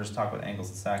others, but we're just talking about Angles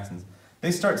and Saxons.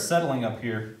 They start settling up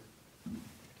here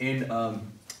in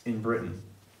Britain.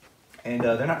 And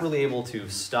they're not really able to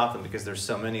stop them because there's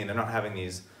so many, and they're not having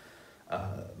these,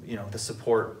 the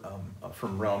support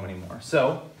from Rome anymore.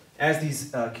 So, as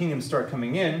these kingdoms start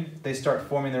coming in, they start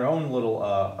forming their own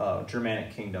little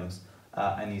Germanic kingdoms.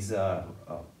 And these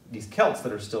Celts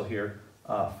that are still here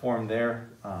form their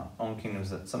own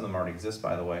kingdoms. That some of them already exist,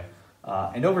 by the way.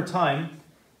 And over time,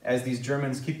 as these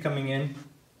Germans keep coming in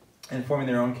and forming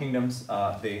their own kingdoms,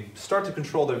 they start to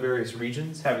control their various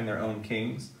regions, having their own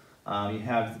kings. You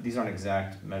have, these aren't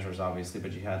exact measures, obviously,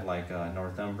 but you had like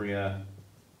Northumbria.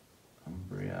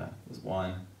 Umbria was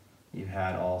one. You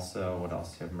had also, what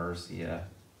else? You have Mercia.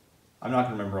 I'm not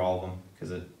going to remember all of them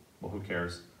because who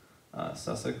cares?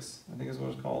 Sussex, I think is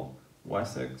what it's called.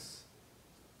 Wessex.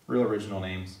 Real original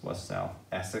names, West, South.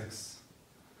 Essex.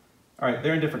 All right,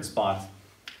 they're in different spots.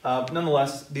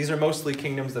 Nonetheless, these are mostly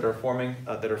kingdoms that are forming,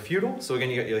 that are feudal. So again,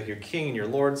 you got like your king and your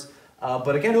lords.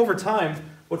 But again, over time,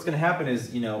 what's going to happen is,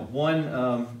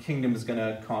 one kingdom is going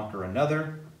to conquer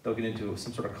another. They'll get into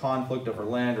some sort of conflict over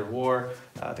land or war.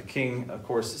 The king, of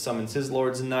course, summons his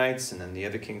lords and knights, and then the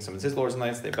other king summons his lords and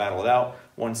knights. They battle it out.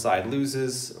 One side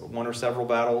loses one or several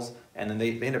battles, and then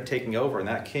they end up taking over, and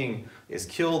that king is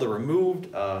killed or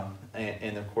removed.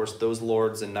 And of course, those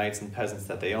lords and knights and peasants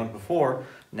that they owned before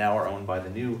now are owned by the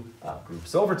new group.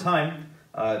 So over time,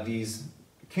 these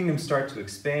kingdoms start to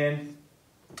expand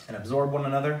and absorb one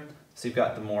another. So you've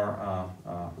got the more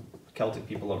Celtic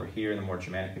people over here and the more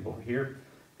Germanic people over here.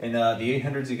 In the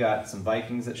 800s, you got some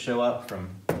Vikings that show up from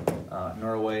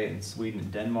Norway and Sweden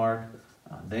and Denmark.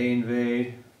 They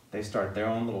invade. They start their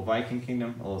own little Viking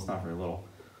kingdom, although it's not very little,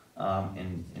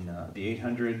 in the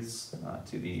 800s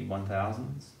to the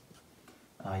 1000s.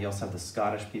 You also have the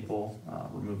Scottish people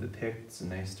remove the Picts,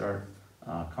 and they start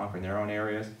conquering their own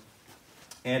areas.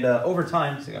 And over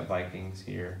time, so you got Vikings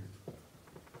here.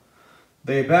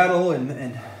 They battle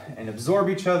and absorb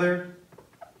each other.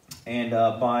 And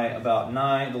by about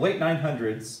the late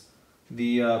 900s,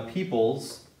 the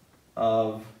peoples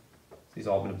of, these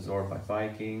all been absorbed by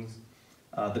Vikings,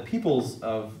 the peoples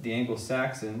of the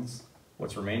Anglo-Saxons,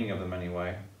 what's remaining of them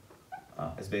anyway,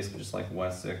 is basically just like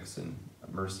Wessex and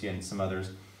Mercia and some others.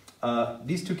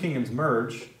 These two kingdoms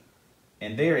merge,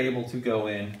 and they are able to go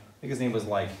in, I think his name was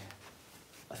like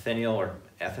Atheniel or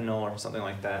Ethanol or something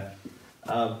like that.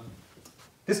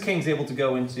 This king's able to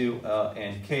go into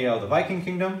and KO the Viking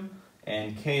kingdom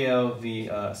and KO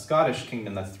the Scottish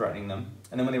kingdom that's threatening them.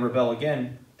 And then when they rebel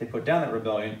again, they put down that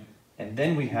rebellion. And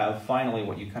then we have finally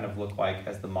what you kind of look like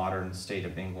as the modern state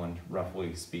of England,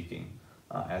 roughly speaking,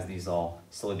 as these all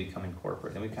slowly become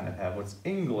incorporated. Then we kind of have what's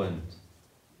England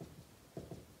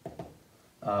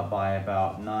by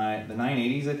about the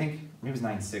 980s, I think. Maybe it was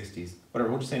 960s. Whatever,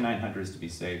 we'll just say 900s to be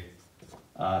safe.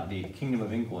 The Kingdom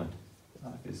of England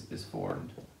is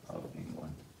formed of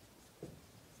England.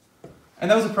 And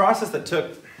that was a process that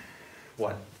took,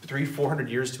 what, 300-400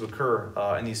 years to occur.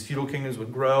 And these feudal kingdoms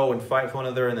would grow and fight with one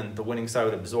another, and then the winning side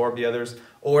would absorb the others.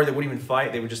 Or they wouldn't even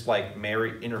fight, they would just like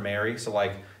intermarry. So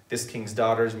like this king's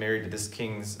daughter is married to this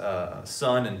king's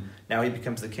son, and now he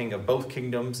becomes the king of both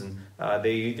kingdoms, and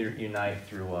they either unite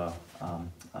through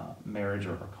marriage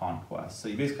or conquest. So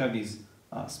you basically have these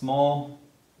small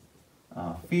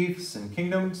fiefs and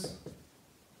kingdoms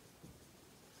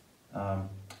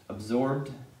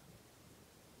absorbed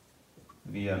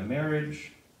via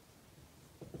marriage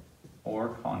or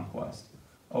conquest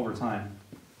over time.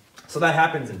 So that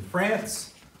happens in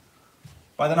France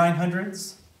by the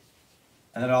 900s,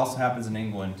 and that also happens in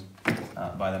England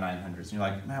by the 900s. And you're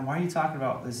like, man, why are you talking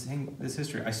about this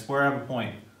history? I swear I have a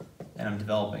point, and I'm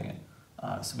developing it.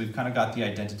 So we've kind of got the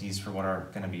identities for what are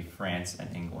going to be France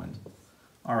and England.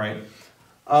 All right.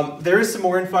 There is some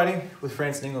more infighting with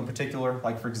France and England in particular.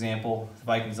 Like, for example, the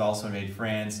Vikings also invade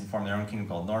France and form their own kingdom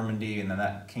called Normandy, and then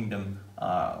that kingdom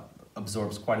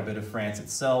absorbs quite a bit of France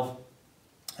itself.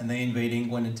 And they invade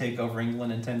England and take over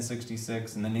England in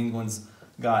 1066, and then England's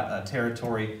got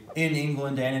territory in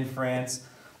England and in France.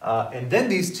 And then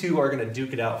these two are going to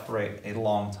duke it out for a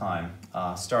long time.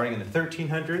 Starting in the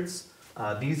 1300s,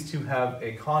 these two have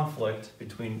a conflict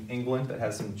between England that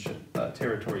has some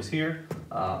territories here,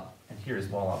 and here as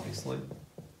well, obviously.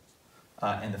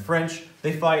 And the French,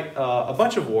 they fight a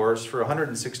bunch of wars for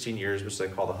 116 years, which they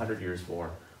call the 100 Years'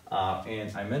 War.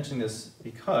 And I mention this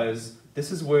because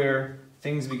this is where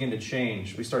things begin to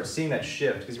change. We start seeing that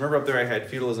shift. Because remember up there I had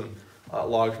feudalism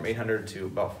logged from 800 to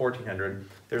about 1400.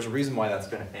 There's a reason why that's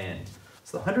going to end.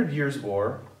 So the 100 Years'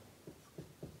 War,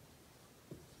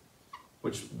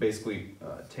 which basically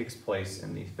takes place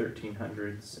in the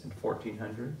 1300s and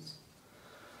 1400s.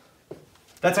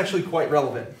 That's actually quite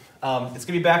relevant. It's going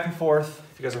to be back and forth.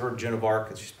 If you guys have heard Joan of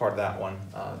Arc, she's part of that one.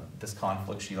 This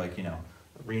conflict, she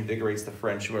reinvigorates the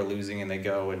French who are losing, and they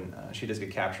go, and she does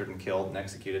get captured and killed and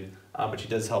executed. But she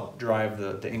does help drive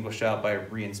the English out by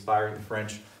re-inspiring the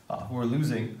French who are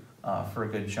losing for a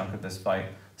good chunk of this fight.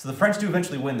 So the French do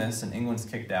eventually win this, and England's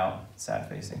kicked out. Sad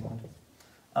face, England.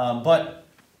 But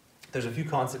there's a few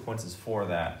consequences for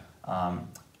that.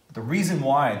 The reason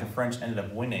why the French ended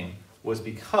up winning was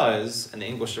because, and the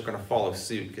English are going to follow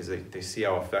suit because they see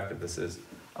how effective this is.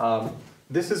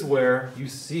 This is where you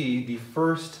see the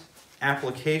first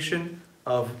application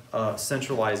of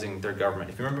centralizing their government.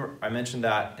 If you remember, I mentioned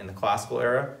that in the classical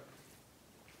era,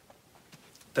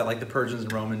 that like the Persians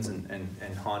and Romans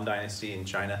and Han Dynasty in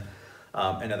China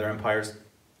and other empires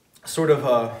sort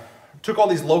of took all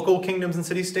these local kingdoms and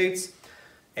city-states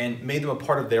and made them a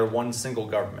part of their one single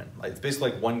government. Like, it's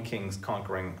basically like one king's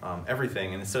conquering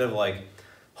everything, and instead of like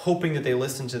hoping that they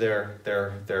listen to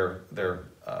their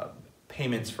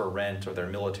payments for rent or their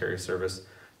military service,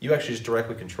 you actually just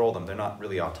directly control them. They're not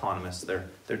really autonomous. They're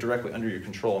directly under your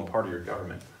control and part of your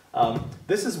government.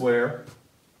 This is where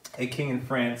a king in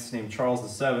France named Charles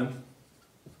VII,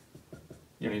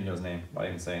 you don't even know his name by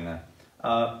even saying that,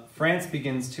 France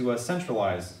begins to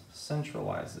centralizes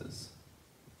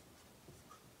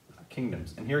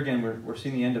kingdoms. And here again, we're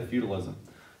seeing the end of feudalism.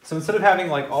 So instead of having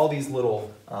like all these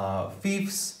little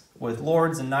fiefs with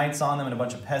lords and knights on them and a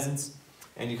bunch of peasants,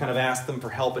 and you kind of ask them for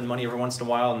help and money every once in a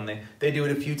while, and they do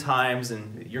it a few times,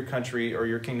 and your country or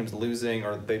your kingdom's losing,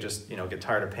 or they just get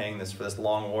tired of paying this for this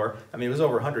long war. I mean, it was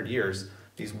over 100 years,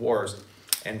 these wars,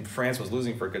 and France was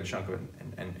losing for a good chunk of it,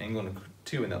 and England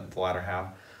too in the latter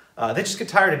half. They just get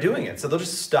tired of doing it, so they'll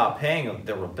just stop paying.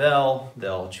 They'll rebel,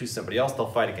 they'll choose somebody else,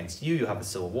 they'll fight against you, you'll have a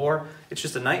civil war. It's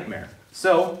just a nightmare.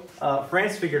 So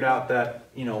France figured out that,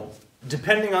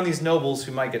 depending on these nobles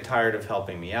who might get tired of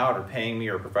helping me out or paying me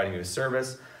or providing me with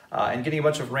service, and getting a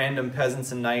bunch of random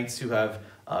peasants and knights who have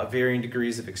varying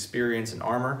degrees of experience and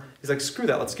armor, he's like, screw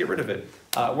that, let's get rid of it.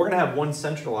 We're going to have one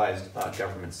centralized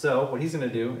government. So what he's going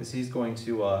to do is he's going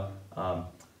to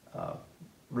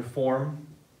reform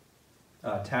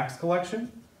tax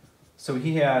collection. So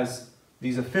he has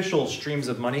these official streams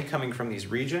of money coming from these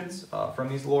regions, from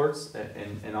these lords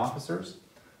and officers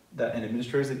and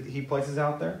administrators that he places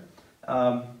out there.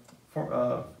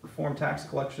 Reform tax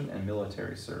collection and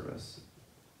military service.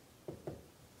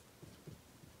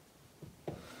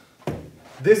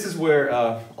 This is where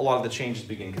a lot of the changes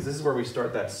begin, because this is where we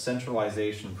start that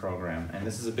centralization program, and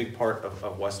this is a big part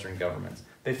of Western governments.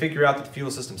 They figure out that the feudal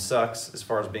system sucks as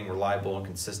far as being reliable and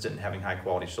consistent and having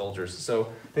high-quality soldiers,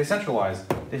 so they centralize.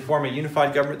 They form a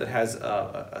unified government that has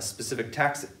a specific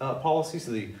tax policy,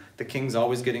 so the king's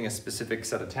always getting a specific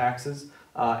set of taxes,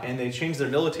 and they change their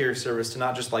military service to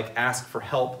not just like ask for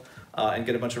help and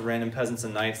get a bunch of random peasants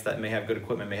and knights that may have good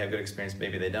equipment, may have good experience,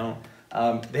 maybe they don't.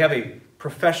 They have a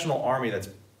professional army that's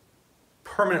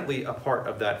permanently a part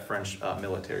of that French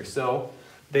military. So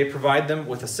they provide them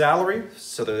with a salary,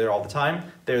 so they're there all the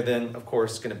time. They're then, of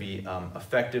course, going to be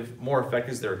more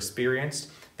effective as they're experienced.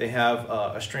 They have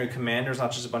a string of commanders,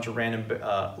 not just a bunch of random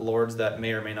lords that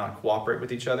may or may not cooperate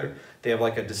with each other. They have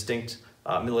like a distinct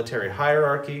military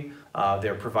hierarchy.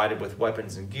 They're provided with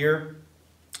weapons and gear,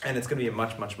 and it's going to be a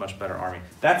much, much, much better army.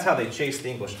 That's how they chase the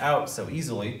English out so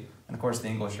easily. And of course, the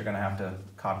English are going to have to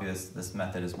copy this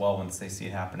method as well once they see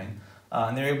it happening.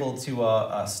 And they're able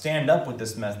to stand up with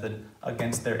this method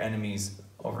against their enemies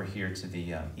over here to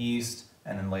the east,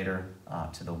 and then later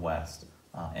to the west.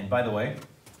 And by the way,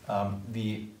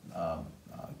 the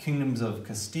kingdoms of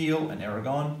Castile and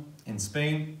Aragon in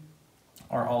Spain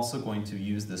are also going to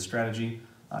use this strategy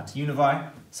to unify,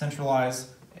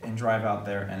 centralize, and drive out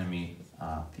their enemy,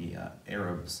 the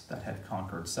Arabs that had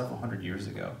conquered several hundred years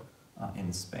ago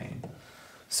in Spain.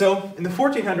 So in the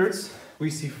 1400s, we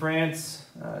see France,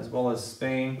 as well as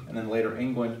Spain, and then later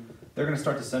England, they're going to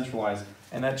start to centralize,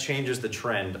 and that changes the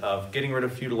trend of getting rid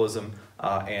of feudalism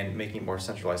and making it more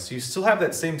centralized. So you still have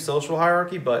that same social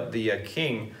hierarchy, but the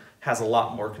king has a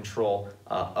lot more control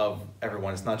of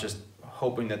everyone. It's not just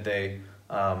hoping that they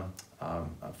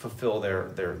fulfill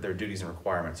their duties and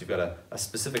requirements. You've got a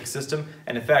specific system,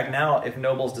 and in fact now if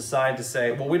nobles decide to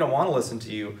say, well, we don't want to listen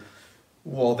to you,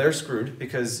 well, they're screwed,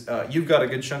 because you've got a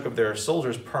good chunk of their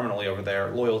soldiers permanently over there,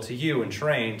 loyal to you and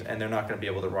trained, and they're not going to be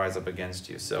able to rise up against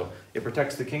you. So it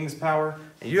protects the king's power,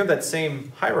 and you have that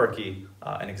same hierarchy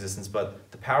in existence, but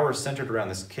the power is centered around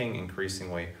this king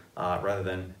increasingly, rather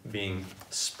than being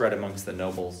spread amongst the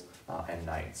nobles and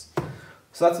knights.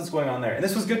 So that's what's going on there. And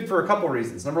this was good for a couple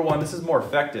reasons. Number one, this is more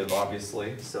effective,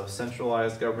 obviously. So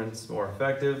centralized government's more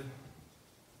effective.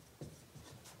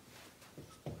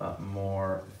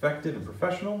 More effective and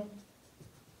professional.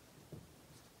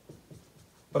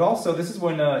 But also, this is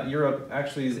when Europe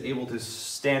actually is able to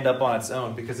stand up on its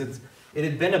own, because it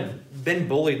had been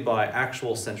bullied by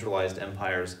actual centralized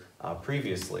empires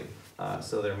previously.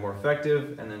 So they're more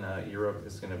effective, and then Europe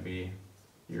is going to be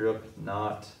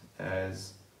not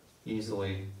as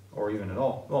easily, or even at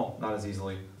all, well, not as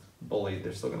easily bullied.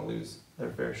 They're still going to lose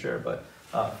their fair share. But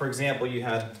for example, you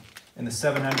had in the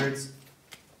 700s,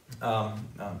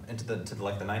 into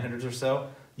like the 900s or so,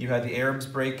 you had the Arabs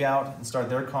break out and start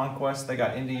their conquest. They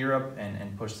got into Europe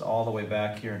and pushed all the way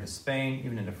back here into Spain,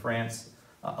 even into France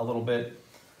a little bit.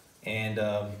 And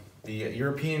the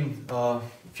European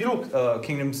feudal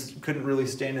kingdoms couldn't really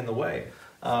stand in the way.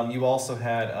 You also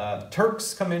had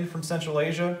Turks come in from Central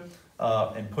Asia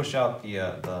and push out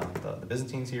the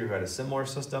Byzantines here, who had a similar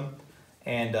system.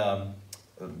 And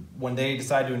when they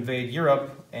decided to invade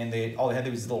Europe, and all they had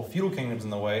these little feudal kingdoms in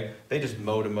the way, they just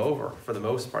mowed them over for the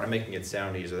most part. I'm making it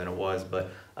sound easier than it was,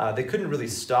 but they couldn't really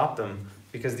stop them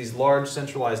because these large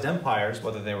centralized empires,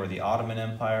 whether they were the Ottoman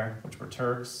Empire, which were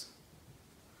Turks,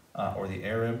 or the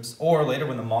Arabs, or later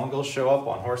when the Mongols show up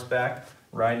on horseback,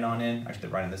 riding on in, actually they're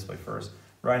riding this way first,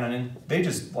 riding on in, they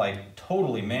just like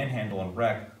totally manhandle and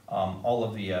wreck all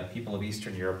of the people of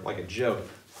Eastern Europe like a joke.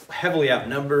 Heavily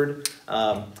outnumbered.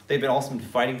 They've been also been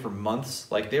fighting for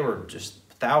months. Like they were just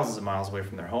thousands of miles away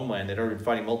from their homeland. They'd already been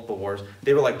fighting multiple wars.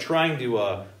 They were like trying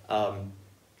to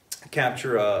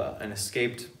capture an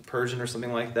escaped Persian or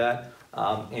something like that.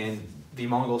 And the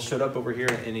Mongols showed up over here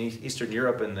in Eastern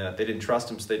Europe, and they didn't trust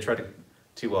them, so they tried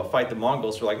to fight the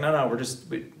Mongols. They're like, no,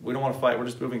 we don't want to fight. We're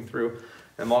just moving through. And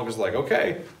the Mongols were like,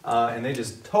 okay, and they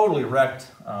just totally wrecked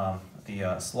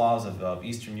the Slavs of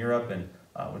Eastern Europe, and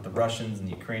with the Russians and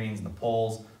the Ukrainians and the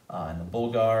Poles and the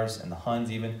Bulgars and the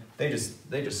Huns even. They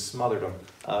just smothered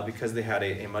them because they had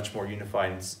a much more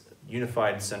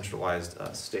unified centralized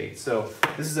state. So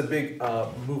this is a big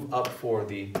move up for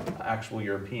the actual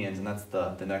Europeans, and that's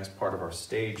the next part of our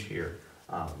stage here,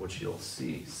 which you'll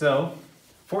see. So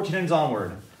 1400s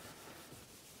onward,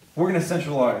 we're going to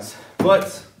centralize,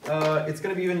 but it's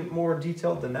going to be even more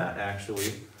detailed than that,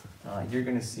 actually. You're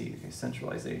going to see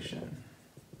centralization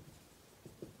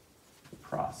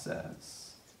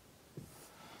process.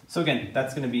 So again,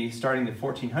 that's going to be starting the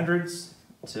 1400s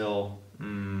till, I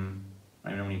don't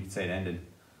know when you could say it ended.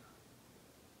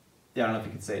 Yeah, I don't know if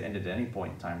you could say it ended at any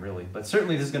point in time, really. But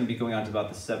certainly this is going to be going on to about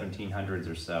the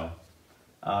 1700s or so.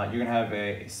 You're going to have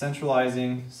a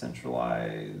centralized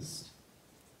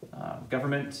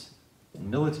government and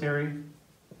military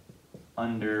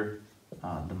under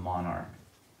the monarch.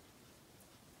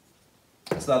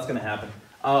 So that's going to happen.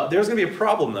 There's going to be a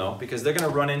problem, though, because they're going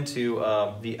to run into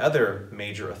the other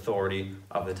major authority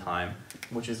of the time,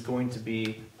 which is going to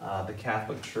be the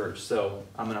Catholic Church. So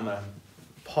I'm going to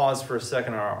pause for a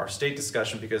second on our state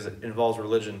discussion because it involves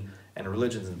religion and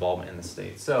religion's involvement in the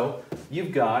state. So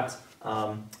you've got,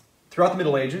 throughout the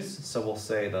Middle Ages, so we'll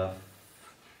say the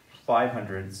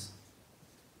 500s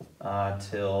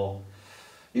till,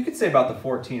 you could say about the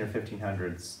 14 or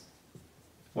 1500s,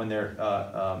 when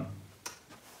they're,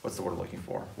 what's the word I'm looking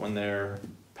for? When their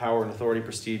power and authority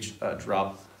prestige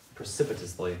drop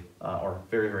precipitously or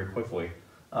very, very quickly.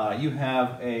 You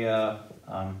have a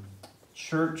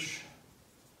church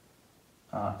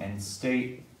and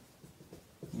state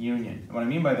union. And what I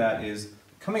mean by that is,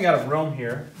 coming out of Rome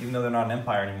here, even though they're not an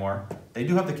empire anymore, they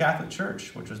do have the Catholic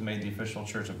Church, which was made the official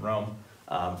Church of Rome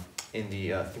in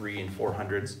the 300s and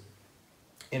 400s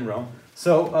in Rome.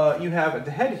 So you have at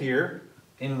the head here,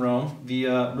 in Rome, the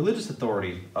religious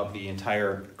authority of the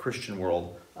entire Christian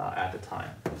world at the time.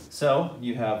 So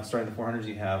you have, starting in the 400s,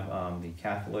 you have the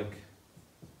Catholic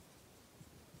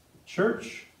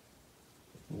Church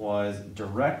was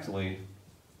directly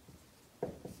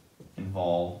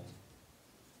involved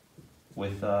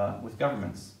with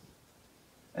governments.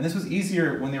 And this was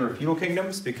easier when they were feudal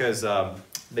kingdoms because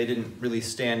they didn't really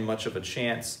stand much of a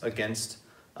chance against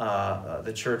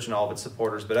the church and all of its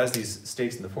supporters. But as these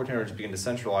states in the 1400s begin to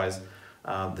centralize,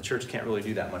 the church can't really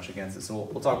do that much against it. So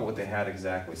we'll talk about what they had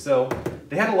exactly. So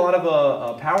they had a lot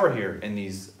of power here in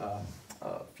these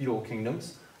feudal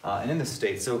kingdoms and in the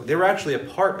state. So they were actually a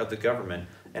part of the government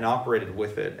and operated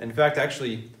with it. In fact,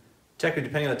 actually, technically,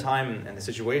 depending on the time and the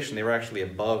situation, they were actually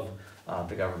above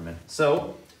the government.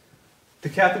 So the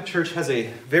Catholic Church has a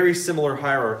very similar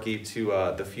hierarchy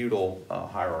to the feudal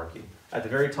hierarchy. At the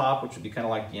very top, which would be kind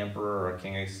of like the emperor or a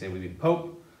king, I say would be the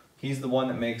Pope. He's the one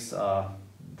that makes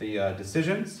the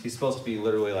decisions. He's supposed to be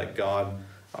literally like God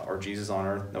or Jesus on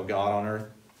earth, no God on earth.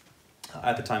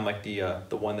 At the time, like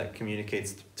the one that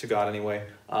communicates to God anyway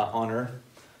on earth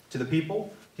to the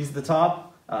people. He's at the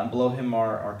top. Below him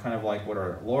are kind of like what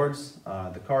are lords,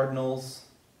 the cardinals,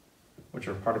 which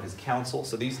are part of his council.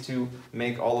 So these two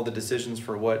make all of the decisions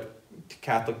for what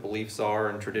Catholic beliefs are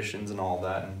and traditions and all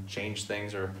that, and change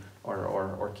things or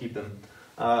keep them.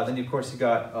 Then of course you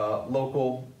got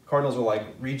local. Cardinals are like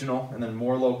regional, and then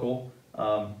more local,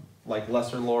 like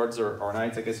lesser lords or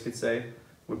knights, I guess you could say,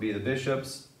 would be the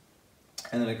bishops.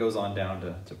 And then it goes on down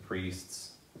to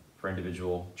priests for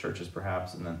individual churches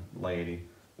perhaps, and then laity,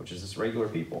 which is just regular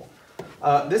people.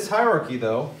 This hierarchy,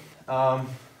 though,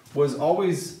 was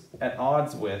always at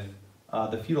odds with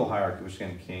the feudal hierarchy, which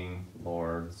again, king,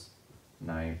 lords,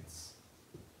 knights,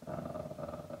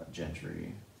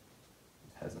 gentry,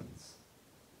 peasants.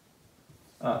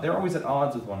 They're always at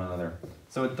odds with one another.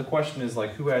 So the question is,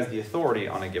 like, who has the authority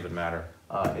on a given matter?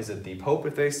 Is it the Pope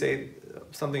if they say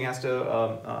something has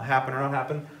to happen or not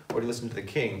happen? or to listen to the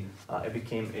king, it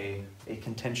became a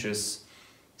contentious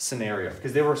scenario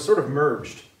because they were sort of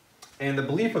merged. And the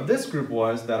belief of this group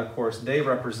was that, of course, they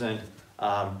represent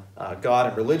God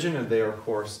and religion, and they are, of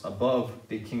course, above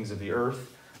the kings of the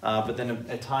earth. But then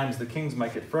at times the kings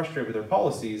might get frustrated with their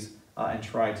policies and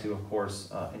try to, of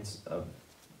course,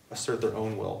 assert their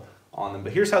own will on them.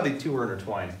 But here's how the two were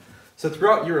intertwined. So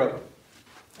throughout Europe,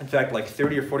 in fact, like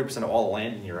 30 or 40% of all the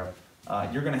land in Europe,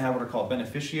 you're going to have what are called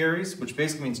beneficiaries, which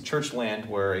basically means church land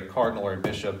where a cardinal or a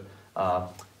bishop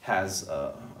has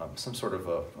some sort of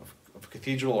a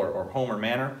cathedral or home or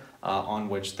manor on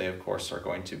which they, of course, are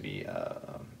going to be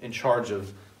in charge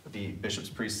of the bishops,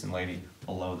 priests, and laity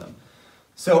below them.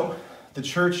 So the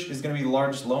church is going to be the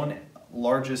largest landowner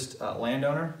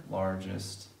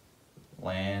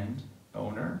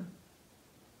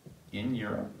in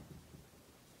Europe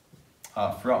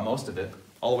throughout most of it,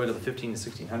 all the way to the 15 to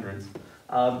 1600s.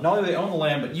 Not only do they own the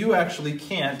land, but you actually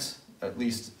can't, at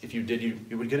least if you did,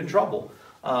 you would get in trouble.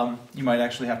 You might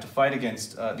actually have to fight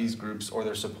against these groups or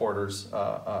their supporters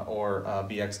or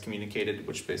be excommunicated,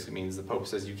 which basically means the Pope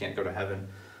says you can't go to heaven,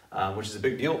 which is a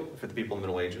big deal for the people in the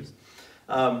Middle Ages.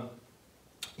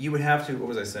 You would have to, what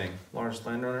was I saying? Largest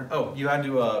landowner? Oh, you had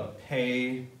to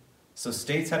pay, so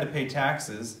states had to pay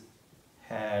taxes,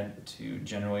 had to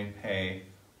generally pay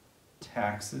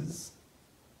taxes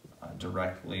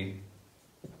directly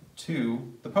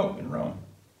to the Pope in Rome.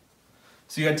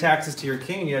 So you had taxes to your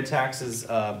king, you had taxes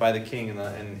by the king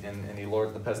and the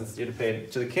lords and the peasants. You had to pay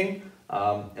to the king,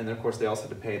 and then of course they also had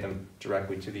to pay them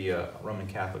directly to the Roman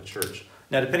Catholic Church.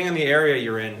 Now, depending on the area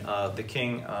you're in, the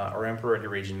king or emperor in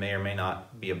your region may or may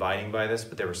not be abiding by this,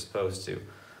 but they were supposed to.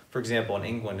 For example, in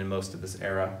England, in most of this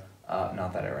era,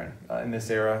 not that era, in this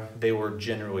era, they were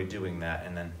generally doing that,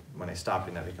 and then when they stop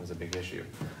doing that, it becomes a big issue.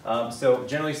 So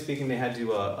generally speaking, they had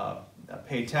to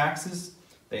pay taxes.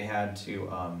 They had to,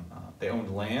 they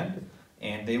owned land,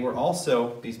 and they were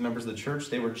also, these members of the church,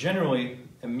 they were generally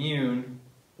immune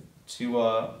to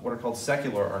what are called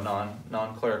secular or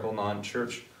non-clerical,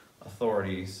 non-church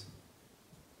authorities.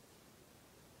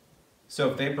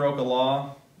 So if they broke a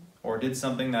law or did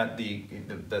something that the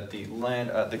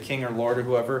king or lord or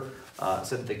whoever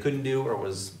said that they couldn't do, or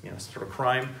was sort of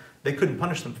crime, they couldn't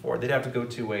punish them for it. They'd have to go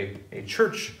to a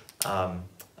church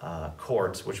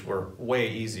courts, which were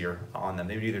way easier on them.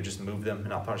 They would either just move them and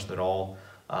not punish them at all,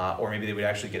 or maybe they would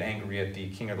actually get angry at the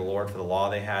king or the lord for the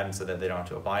law they had and so that they don't have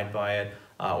to abide by it.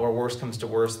 Or worse comes to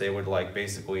worse, they would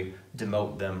basically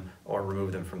demote them or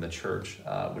remove them from the church,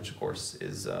 which of course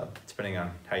is, depending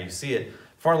on how you see it,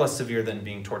 far less severe than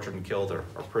being tortured and killed or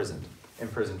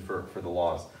imprisoned for the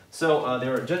laws. So they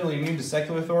were generally immune to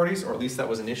secular authorities, or at least that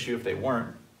was an issue if they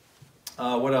weren't.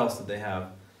 What else did they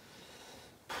have?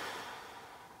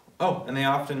 Oh, and they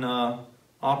often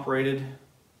operated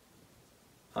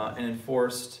and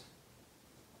enforced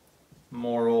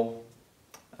moral,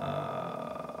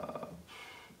 I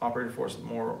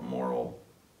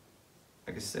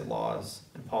guess say laws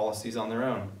and policies on their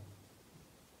own.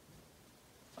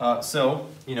 So,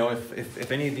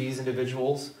 if any of these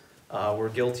individuals were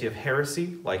guilty of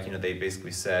heresy, they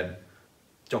basically said,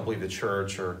 don't believe the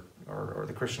church, or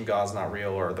the Christian God's not real,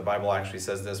 or the Bible actually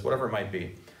says this, whatever it might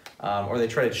be. Or they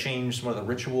try to change some of the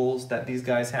rituals that these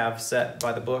guys have set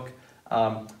by the book,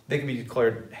 they can be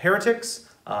declared heretics,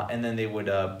 and then they would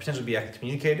potentially be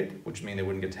excommunicated, which means they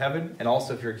wouldn't get to heaven. And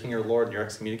also, if you're a king or lord and you're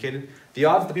excommunicated, the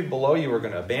odds that the people below you are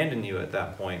going to abandon you at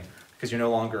that point, because you're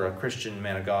no longer a Christian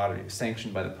man of God or you're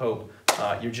sanctioned by the Pope,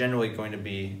 you're generally going to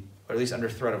be, or at least under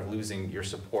threat of losing your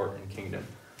support and kingdom.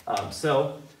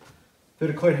 So, if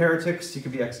they're declared heretics, you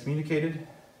could be excommunicated.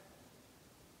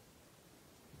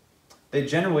 They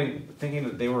generally, thinking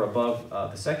that they were above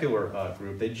the secular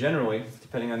group, they generally,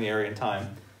 depending on the area and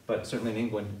time, but certainly in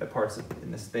England, at parts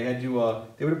in this, they had to,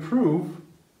 they would approve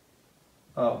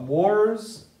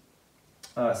wars,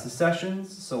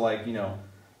 secessions, so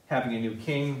having a new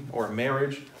king or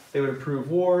marriage. They would approve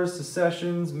wars,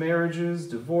 secessions, marriages,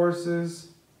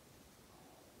 divorces,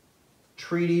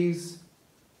 treaties,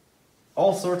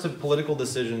 all sorts of political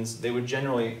decisions. They would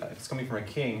generally, if it's coming from a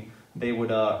king, they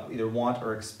would either want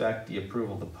or expect the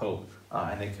approval of the Pope,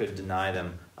 and they could deny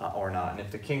them or not. And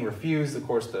if the king refused, of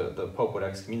course, the Pope would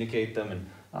excommunicate them and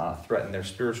threaten their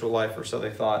spiritual life, or so they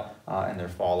thought, and their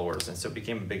followers. And so it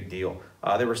became a big deal.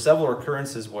 There were several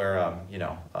occurrences where,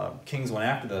 kings went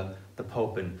after the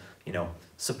Pope, and,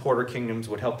 supporter kingdoms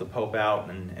would help the Pope out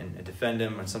and defend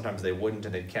him, and sometimes they wouldn't,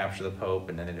 and they'd capture the Pope,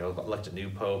 and then they'd elect a new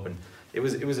Pope, and it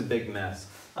was a big mess.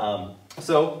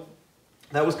 So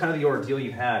that was kind of the ordeal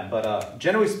you had, but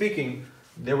generally speaking,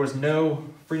 there was no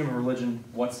freedom of religion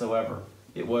whatsoever.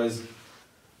 It was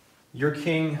your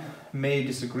king may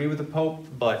disagree with the Pope,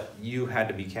 but you had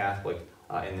to be Catholic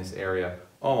in this area,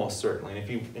 almost certainly.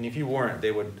 And if you weren't,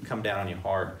 they would come down on you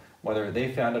hard. Whether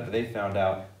they found out or they found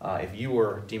out, if you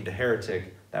were deemed a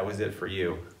heretic, that was it for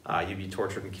you. You'd be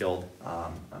tortured and killed,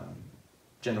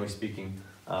 generally speaking.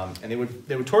 And they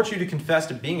would torture you to confess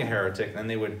to being a heretic, and then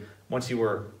they would, once you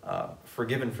were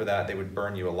forgiven for that, they would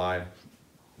burn you alive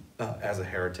as a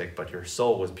heretic, but your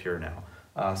soul was pure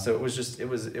now. So it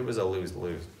was a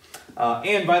lose-lose.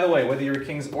 And by the way, whether you're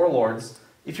kings or lords,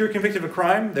 if you're convicted of a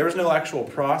crime, there was no actual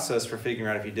process for figuring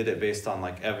out if you did it based on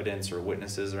like evidence or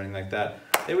witnesses or anything like that.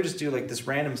 They would just do like this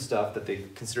random stuff that they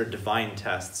consider divine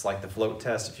tests, like the float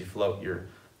test. If you float,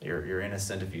 you're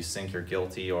innocent. If you sink, you're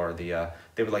guilty. Or they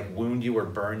would like wound you or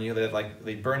burn you.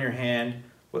 They'd burn your hand,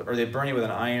 or they'd burn you with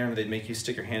an iron. They'd make you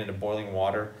stick your hand into boiling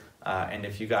water. And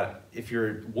if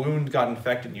your wound got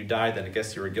infected and you died, then I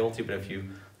guess you were guilty. But if you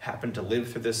happened to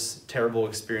live through this terrible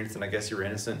experience, then I guess you were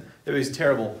innocent. There were these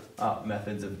terrible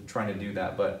methods of trying to do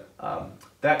that. But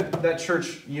that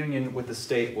church union with the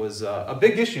state was a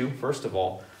big issue, first of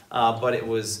all. But it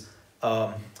was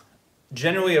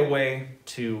generally a way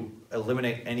to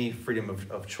eliminate any freedom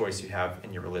of choice you have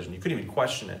in your religion. You couldn't even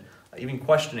question it. Even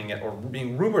questioning it or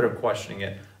being rumored of questioning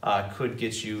it could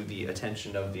get you the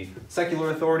attention of the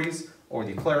secular authorities or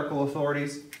the clerical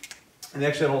authorities. And they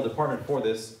actually had a whole department for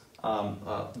this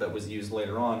that was used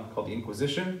later on called the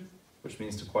Inquisition, which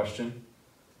means to question.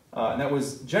 And that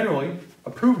was generally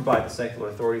approved by the secular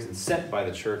authorities and sent by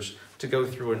the church to go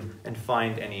through and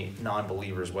find any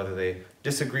non-believers, whether they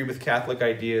disagreed with Catholic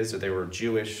ideas, or they were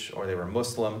Jewish, or they were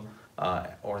Muslim,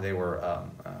 or they were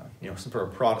some sort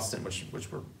of Protestant,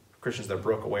 which were Christians that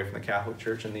broke away from the Catholic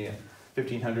Church in the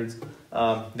 1500s.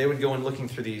 They would go in looking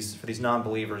for these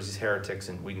non-believers, these heretics,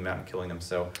 and weeding them out and killing them.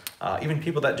 So even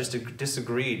people that just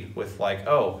disagreed with, like,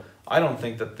 oh, I don't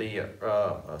think that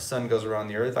the sun goes around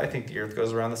the earth. I think the earth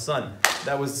goes around the sun.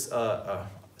 That was a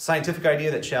scientific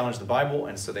idea that challenged the Bible,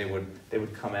 and so they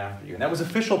would come after you. And that was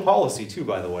official policy too,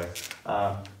 by the way.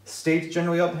 States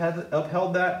generally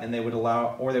upheld that, and they would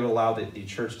allow the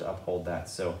church to uphold that.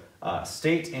 So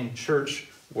state and church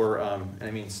were, and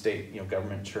I mean state,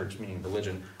 government, church, meaning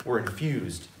religion, were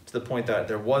infused to the point that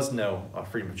there was no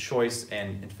freedom of choice,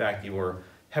 and in fact you were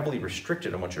heavily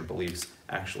restricted on what your beliefs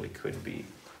actually could be.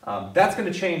 That's going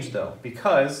to change though,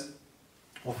 because,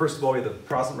 well, first of all, we have the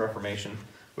Protestant Reformation,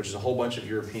 which is a whole bunch of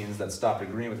Europeans that stopped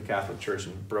agreeing with the Catholic Church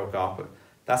and broke off, but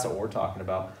that's what we're talking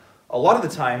about. A lot of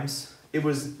the times, it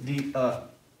was the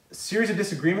series of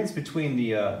disagreements between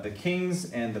the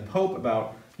kings and the Pope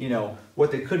about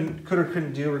what they could or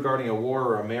couldn't do regarding a war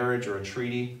or a marriage or a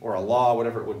treaty or a law,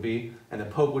 whatever it would be. And the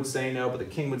Pope would say no, but the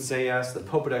king would say yes. The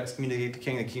Pope would excommunicate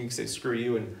the king would say screw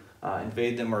you and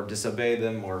invade them or disobey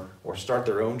them or start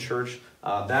their own church.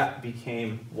 That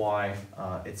became why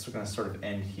it's going to sort of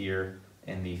end here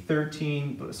in the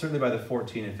 13, but certainly by the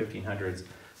 14 and 1500s.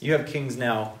 You have kings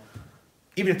now,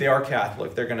 even if they are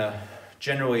Catholic, they're going to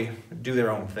generally do their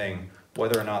own thing,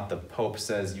 whether or not the Pope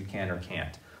says you can or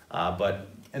can't. But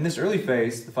in this early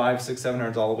phase, the 500s,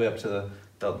 600s, 700s, all the way up to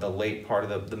the late part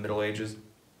of the Middle Ages,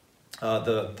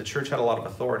 the church had a lot of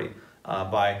authority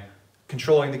by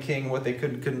controlling the king, what they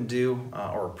could and couldn't do,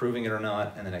 or approving it or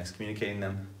not, and then excommunicating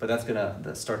them. But that's going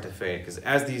to start to fade, because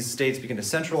as these states begin to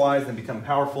centralize and become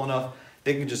powerful enough,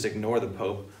 they can just ignore the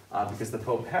Pope, because the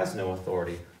Pope has no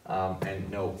authority and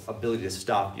no ability to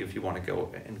stop you if you want to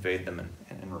go invade them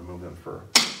and remove them for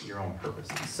your own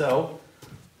purposes. So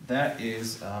that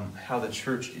is how the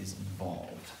church is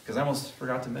involved, because I almost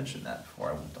forgot to mention that before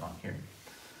I went on here.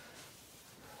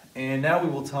 And now we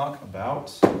will talk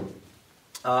about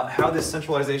how this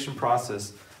centralization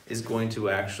process is going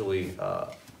to actually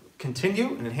continue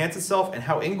and enhance itself, and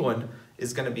how England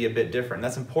is going to be a bit different.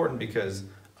 That's important because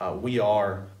we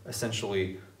are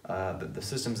essentially, the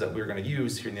systems that we're going to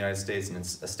use here in the United States and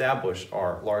establish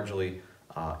are largely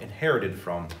inherited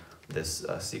from this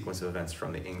sequence of events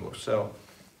from the English. So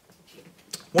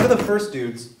one of the first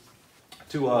dudes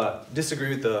to disagree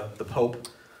with the Pope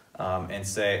and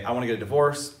say, I want to get a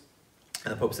divorce,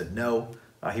 and the Pope said no.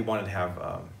 He wanted to have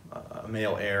a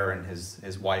male heir, and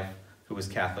his wife, who was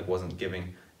Catholic, wasn't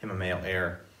giving him a male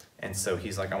heir. And so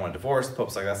he's like, I want a divorce. The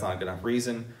Pope's like, that's not a good enough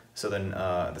reason. So then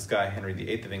this guy, Henry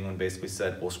VIII of England, basically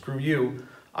said, well, screw you.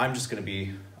 I'm just going to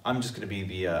be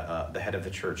the head of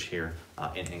the church here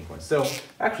in England. So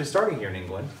actually starting here in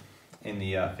England in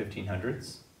the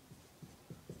 1500s,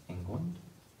 England,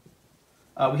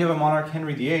 we have a monarch,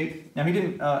 Henry VIII. Now he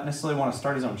didn't necessarily want to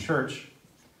start his own church,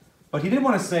 but he did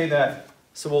want to say that,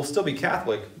 so we'll still be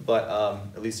Catholic, but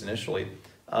at least initially,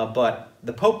 but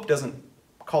the Pope doesn't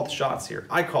call the shots here.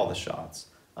 I call the shots.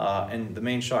 And the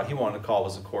main shot he wanted to call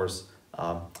was, of course,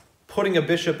 putting a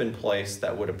bishop in place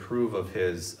that would approve of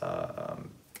his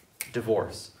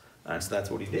divorce. And so that's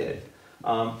what he did.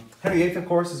 Henry VIII, of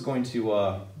course, is going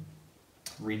to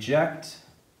reject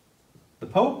the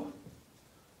Pope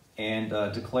and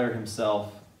declare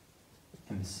himself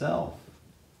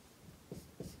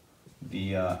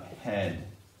the head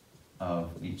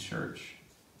of the church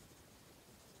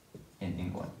in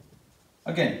England.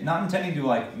 Again, not intending to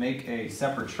like make a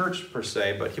separate church per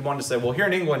se, but he wanted to say, well, here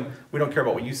in England, we don't care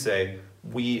about what you say.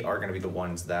 We are going to be the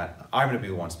ones that, I'm going to be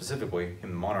the one specifically, him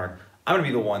the monarch, I'm going to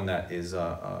be the one that is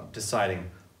deciding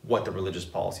what the religious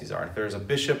policies are. If there's a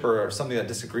bishop or something that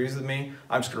disagrees with me,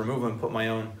 I'm just going to remove him and put my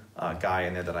own guy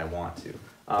in there that I want to.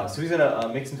 So he's going to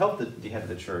make himself the head of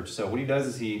the church. So what he does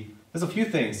is he does a few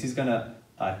things. He's going to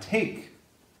take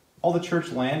all the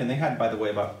church land, and they had, by the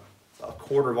way, about a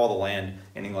quarter of all the land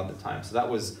in England at the time. So that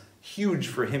was huge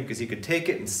for him because he could take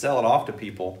it and sell it off to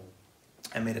people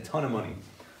and made a ton of money.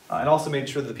 And also made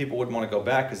sure that the people wouldn't want to go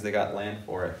back because they got land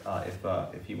for it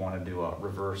if he wanted to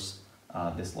reverse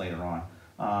this later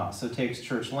on. So takes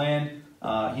church land.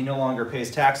 He no longer pays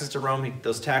taxes to Rome.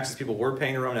 Those taxes people were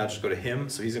paying to Rome now just go to him.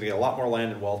 So he's going to get a lot more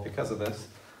land and wealth because of this.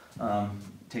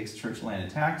 Takes church land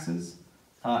and taxes.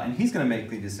 And he's going to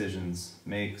make the decisions,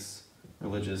 makes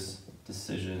religious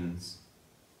decisions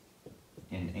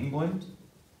in England,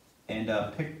 and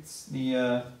picks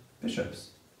the bishops.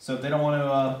 So if they don't want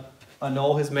to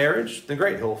annul his marriage, then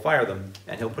great, he'll fire them,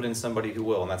 and he'll put in somebody who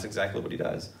will, and that's exactly what he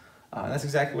does. And that's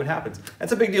exactly what happens.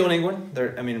 That's a big deal in England.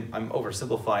 I mean, I'm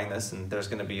oversimplifying this, and there's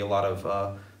going to be a lot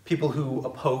of people who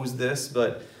oppose this,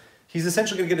 but he's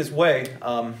essentially going to get his way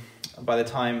by the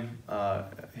time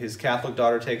his Catholic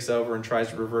daughter takes over and tries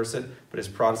to reverse it, but his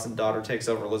Protestant daughter takes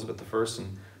over, Elizabeth I,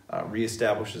 and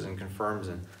reestablishes and confirms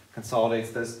and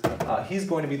consolidates this. He's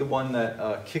going to be the one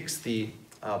that kicks the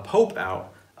Pope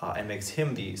out and makes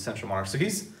him the central monarch. So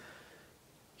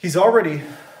he's already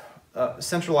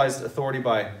centralized authority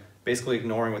by basically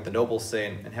ignoring what the nobles say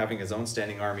and having his own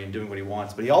standing army and doing what he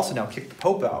wants. But he also now kicked the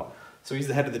Pope out. So he's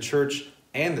the head of the church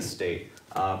and the state.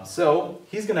 So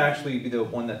he's going to actually be the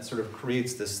one that sort of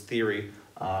creates this theory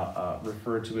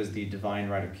referred to as the divine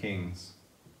right of kings.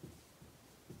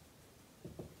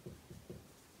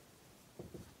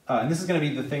 And this is going to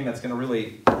be the thing that's going to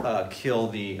really kill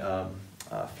the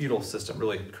feudal system,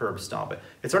 really curb stomp it.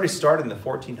 It's already started in the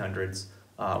 1400s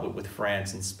with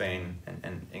France and Spain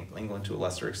and England to a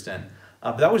lesser extent.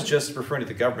 But that was just referring to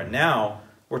the government. Now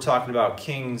we're talking about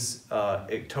kings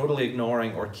totally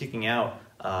ignoring or kicking out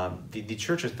the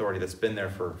church authority that's been there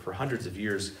for hundreds of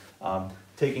years,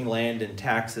 taking land and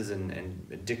taxes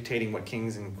and dictating what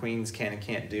kings and queens can and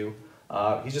can't do.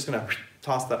 He's just going to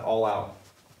toss that all out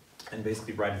and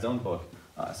basically write his own book,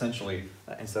 essentially,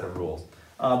 instead of rules.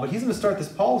 But he's going to start this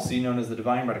policy known as the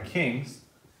divine right of kings.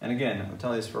 And again, I'm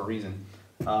telling you this for a reason.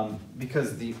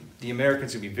 Because the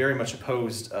Americans would be very much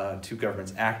opposed to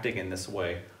governments acting in this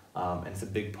way. And it's a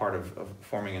big part of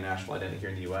forming a national identity here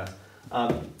in the U.S.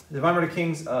 The divine right of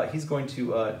kings, he's going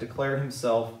to declare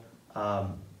himself.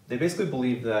 They basically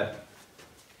believe that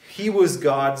he was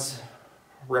God's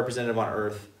representative on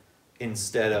earth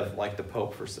instead of like the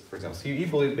Pope, for example. So he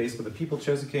believed basically the people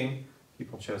chose a king.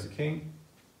 People chose a king.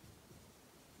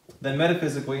 Then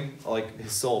metaphysically, like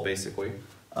his soul basically,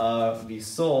 the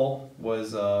soul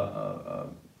was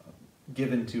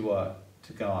given to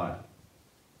God.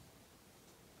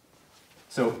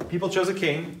 So people chose a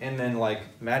king, and then like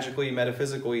magically,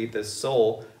 metaphysically, this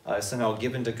soul is somehow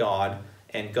given to God,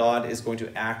 and God is going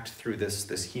to act through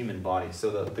this human body.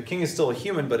 So the king is still a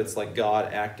human, but it's like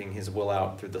God acting his will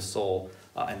out through the soul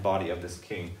and body of this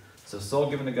king. So soul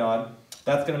given to God.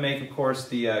 That's going to make, of course,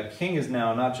 the king is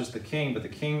now not just the king, but the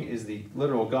king is the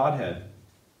literal Godhead.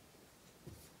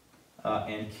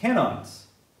 And cannot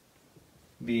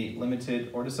be limited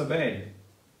or disobeyed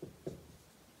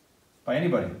by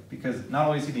anybody. Because not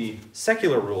only is he the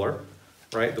secular ruler,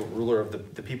 right, the ruler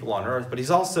of the people on earth, but he's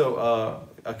also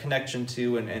a connection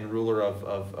to and ruler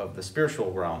of the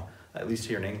spiritual realm, at least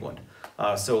here in England.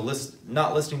 So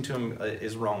not listening to him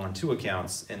is wrong on two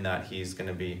accounts, in that he's going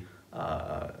to be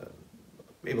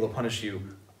able to punish you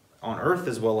on earth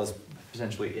as well as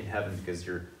potentially in heaven, because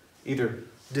you're either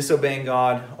disobeying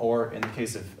God, or in the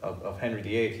case of Henry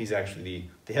VIII, he's actually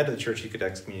the head of the church. He could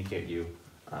excommunicate you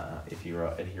if you're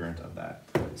an adherent of that.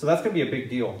 So that's going to be a big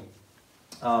deal.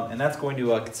 And that's going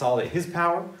to consolidate his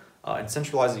power and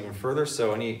centralize it even further.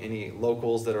 So any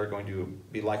locals that are going to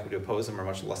be likely to oppose him are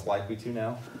much less likely to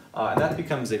now. And that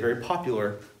becomes a very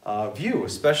popular view,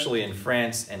 especially in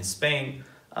France and Spain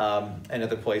and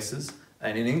other places,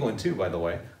 and in England too, by the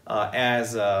way.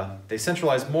 as they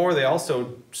centralize more, they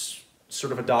also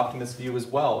sort of adopting this view as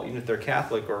well, even if they're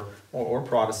Catholic or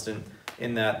Protestant,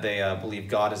 in that they believe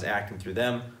God is acting through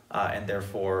them, and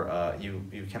therefore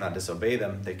you cannot disobey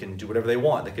them. They can do whatever they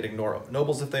want. They can ignore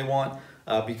nobles if they want,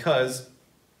 because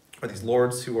or these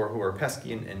lords who are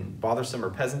pesky and bothersome, or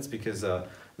peasants, because they're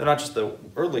not just the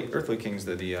earthly kings,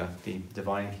 they're the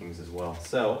divine kings as well.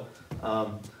 So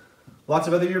lots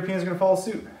of other Europeans are going to follow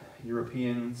suit.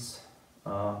 Europeans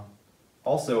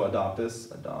also adopt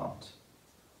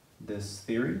this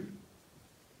theory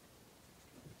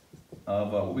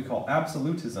of what we call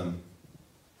absolutism.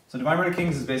 So divine right of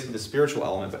kings is basically the spiritual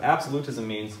element, but absolutism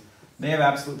means they have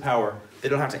absolute power. They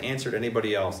don't have to answer to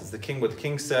anybody else. It's the king, what the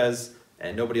king says,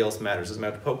 and nobody else matters. It doesn't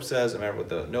matter what the Pope says, doesn't matter what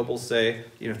the nobles say.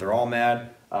 Even if they're all mad,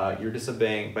 you're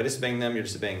disobeying. By disobeying them, you're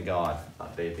disobeying God,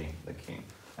 they being the king.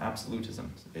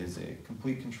 Absolutism is a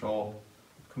complete control,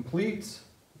 complete,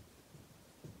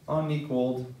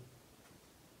 unequaled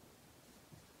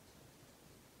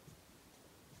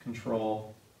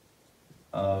control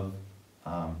of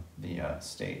the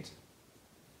state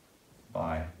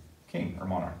by king or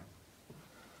monarch.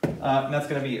 And that's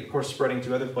going to be, of course, spreading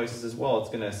to other places as well. It's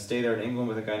going to stay there in England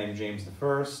with a guy named James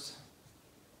I. It's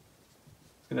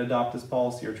going to adopt this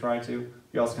policy, or try to.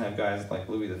 You also can have guys like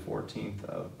Louis XIV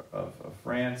of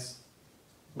France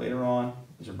later on.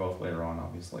 These are both later on,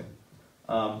 obviously.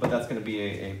 But that's going to be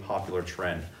a popular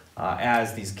trend.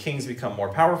 As these kings become more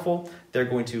powerful, they're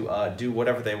going to do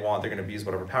whatever they want. They're going to abuse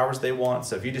whatever powers they want.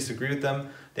 So if you disagree with them,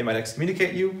 they might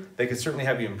excommunicate you. They could certainly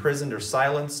have you imprisoned or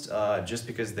silenced just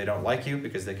because they don't like you,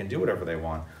 because they can do whatever they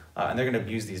want. And they're going to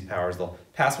abuse these powers. They'll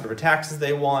pass whatever taxes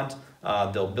they want.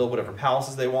 They'll build whatever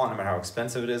palaces they want, no matter how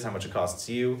expensive it is, how much it costs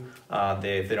you.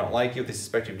 If they don't like you, if they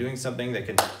suspect you of doing something, they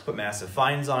can put massive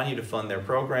fines on you to fund their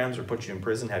programs, or put you in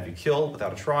prison, have you killed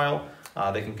without a trial.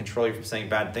 They can control you from saying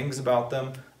bad things about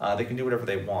them. They can do whatever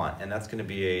they want, and that's going to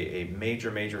be a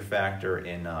major factor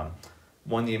in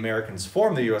when the Americans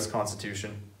formed the U.S.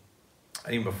 Constitution.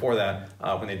 And even before that,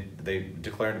 when they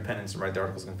declare independence and write the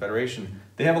Articles of Confederation,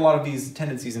 they have a lot of these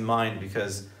tendencies in mind,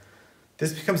 because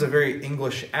this becomes a very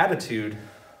English attitude,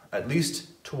 at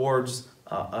least towards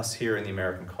us here in the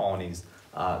American colonies.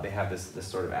 They have this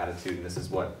sort of attitude, and this is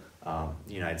what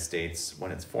the United States,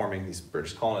 when it's forming, these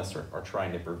British colonists are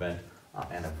trying to prevent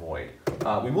and avoid.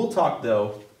 We will talk,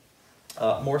 though,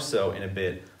 more so in a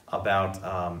bit about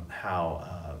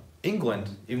how England,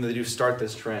 even though they do start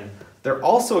this trend, they're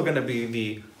also going to be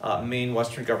the main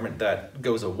Western government that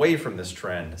goes away from this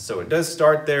trend. So it does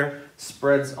start there,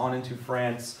 spreads on into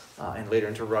France, and later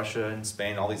into Russia and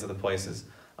Spain, all these other places.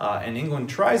 And England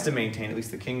tries to maintain, at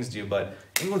least the kings do, but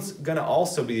England's going to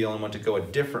also be the only one to go a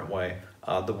different way,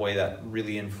 the way that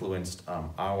really influenced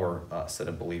our set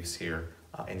of beliefs here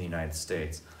in the United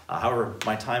States. However,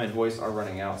 my time and voice are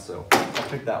running out, so I'll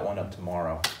pick that one up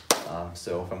tomorrow.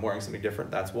 So if I'm wearing something different,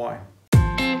 that's why.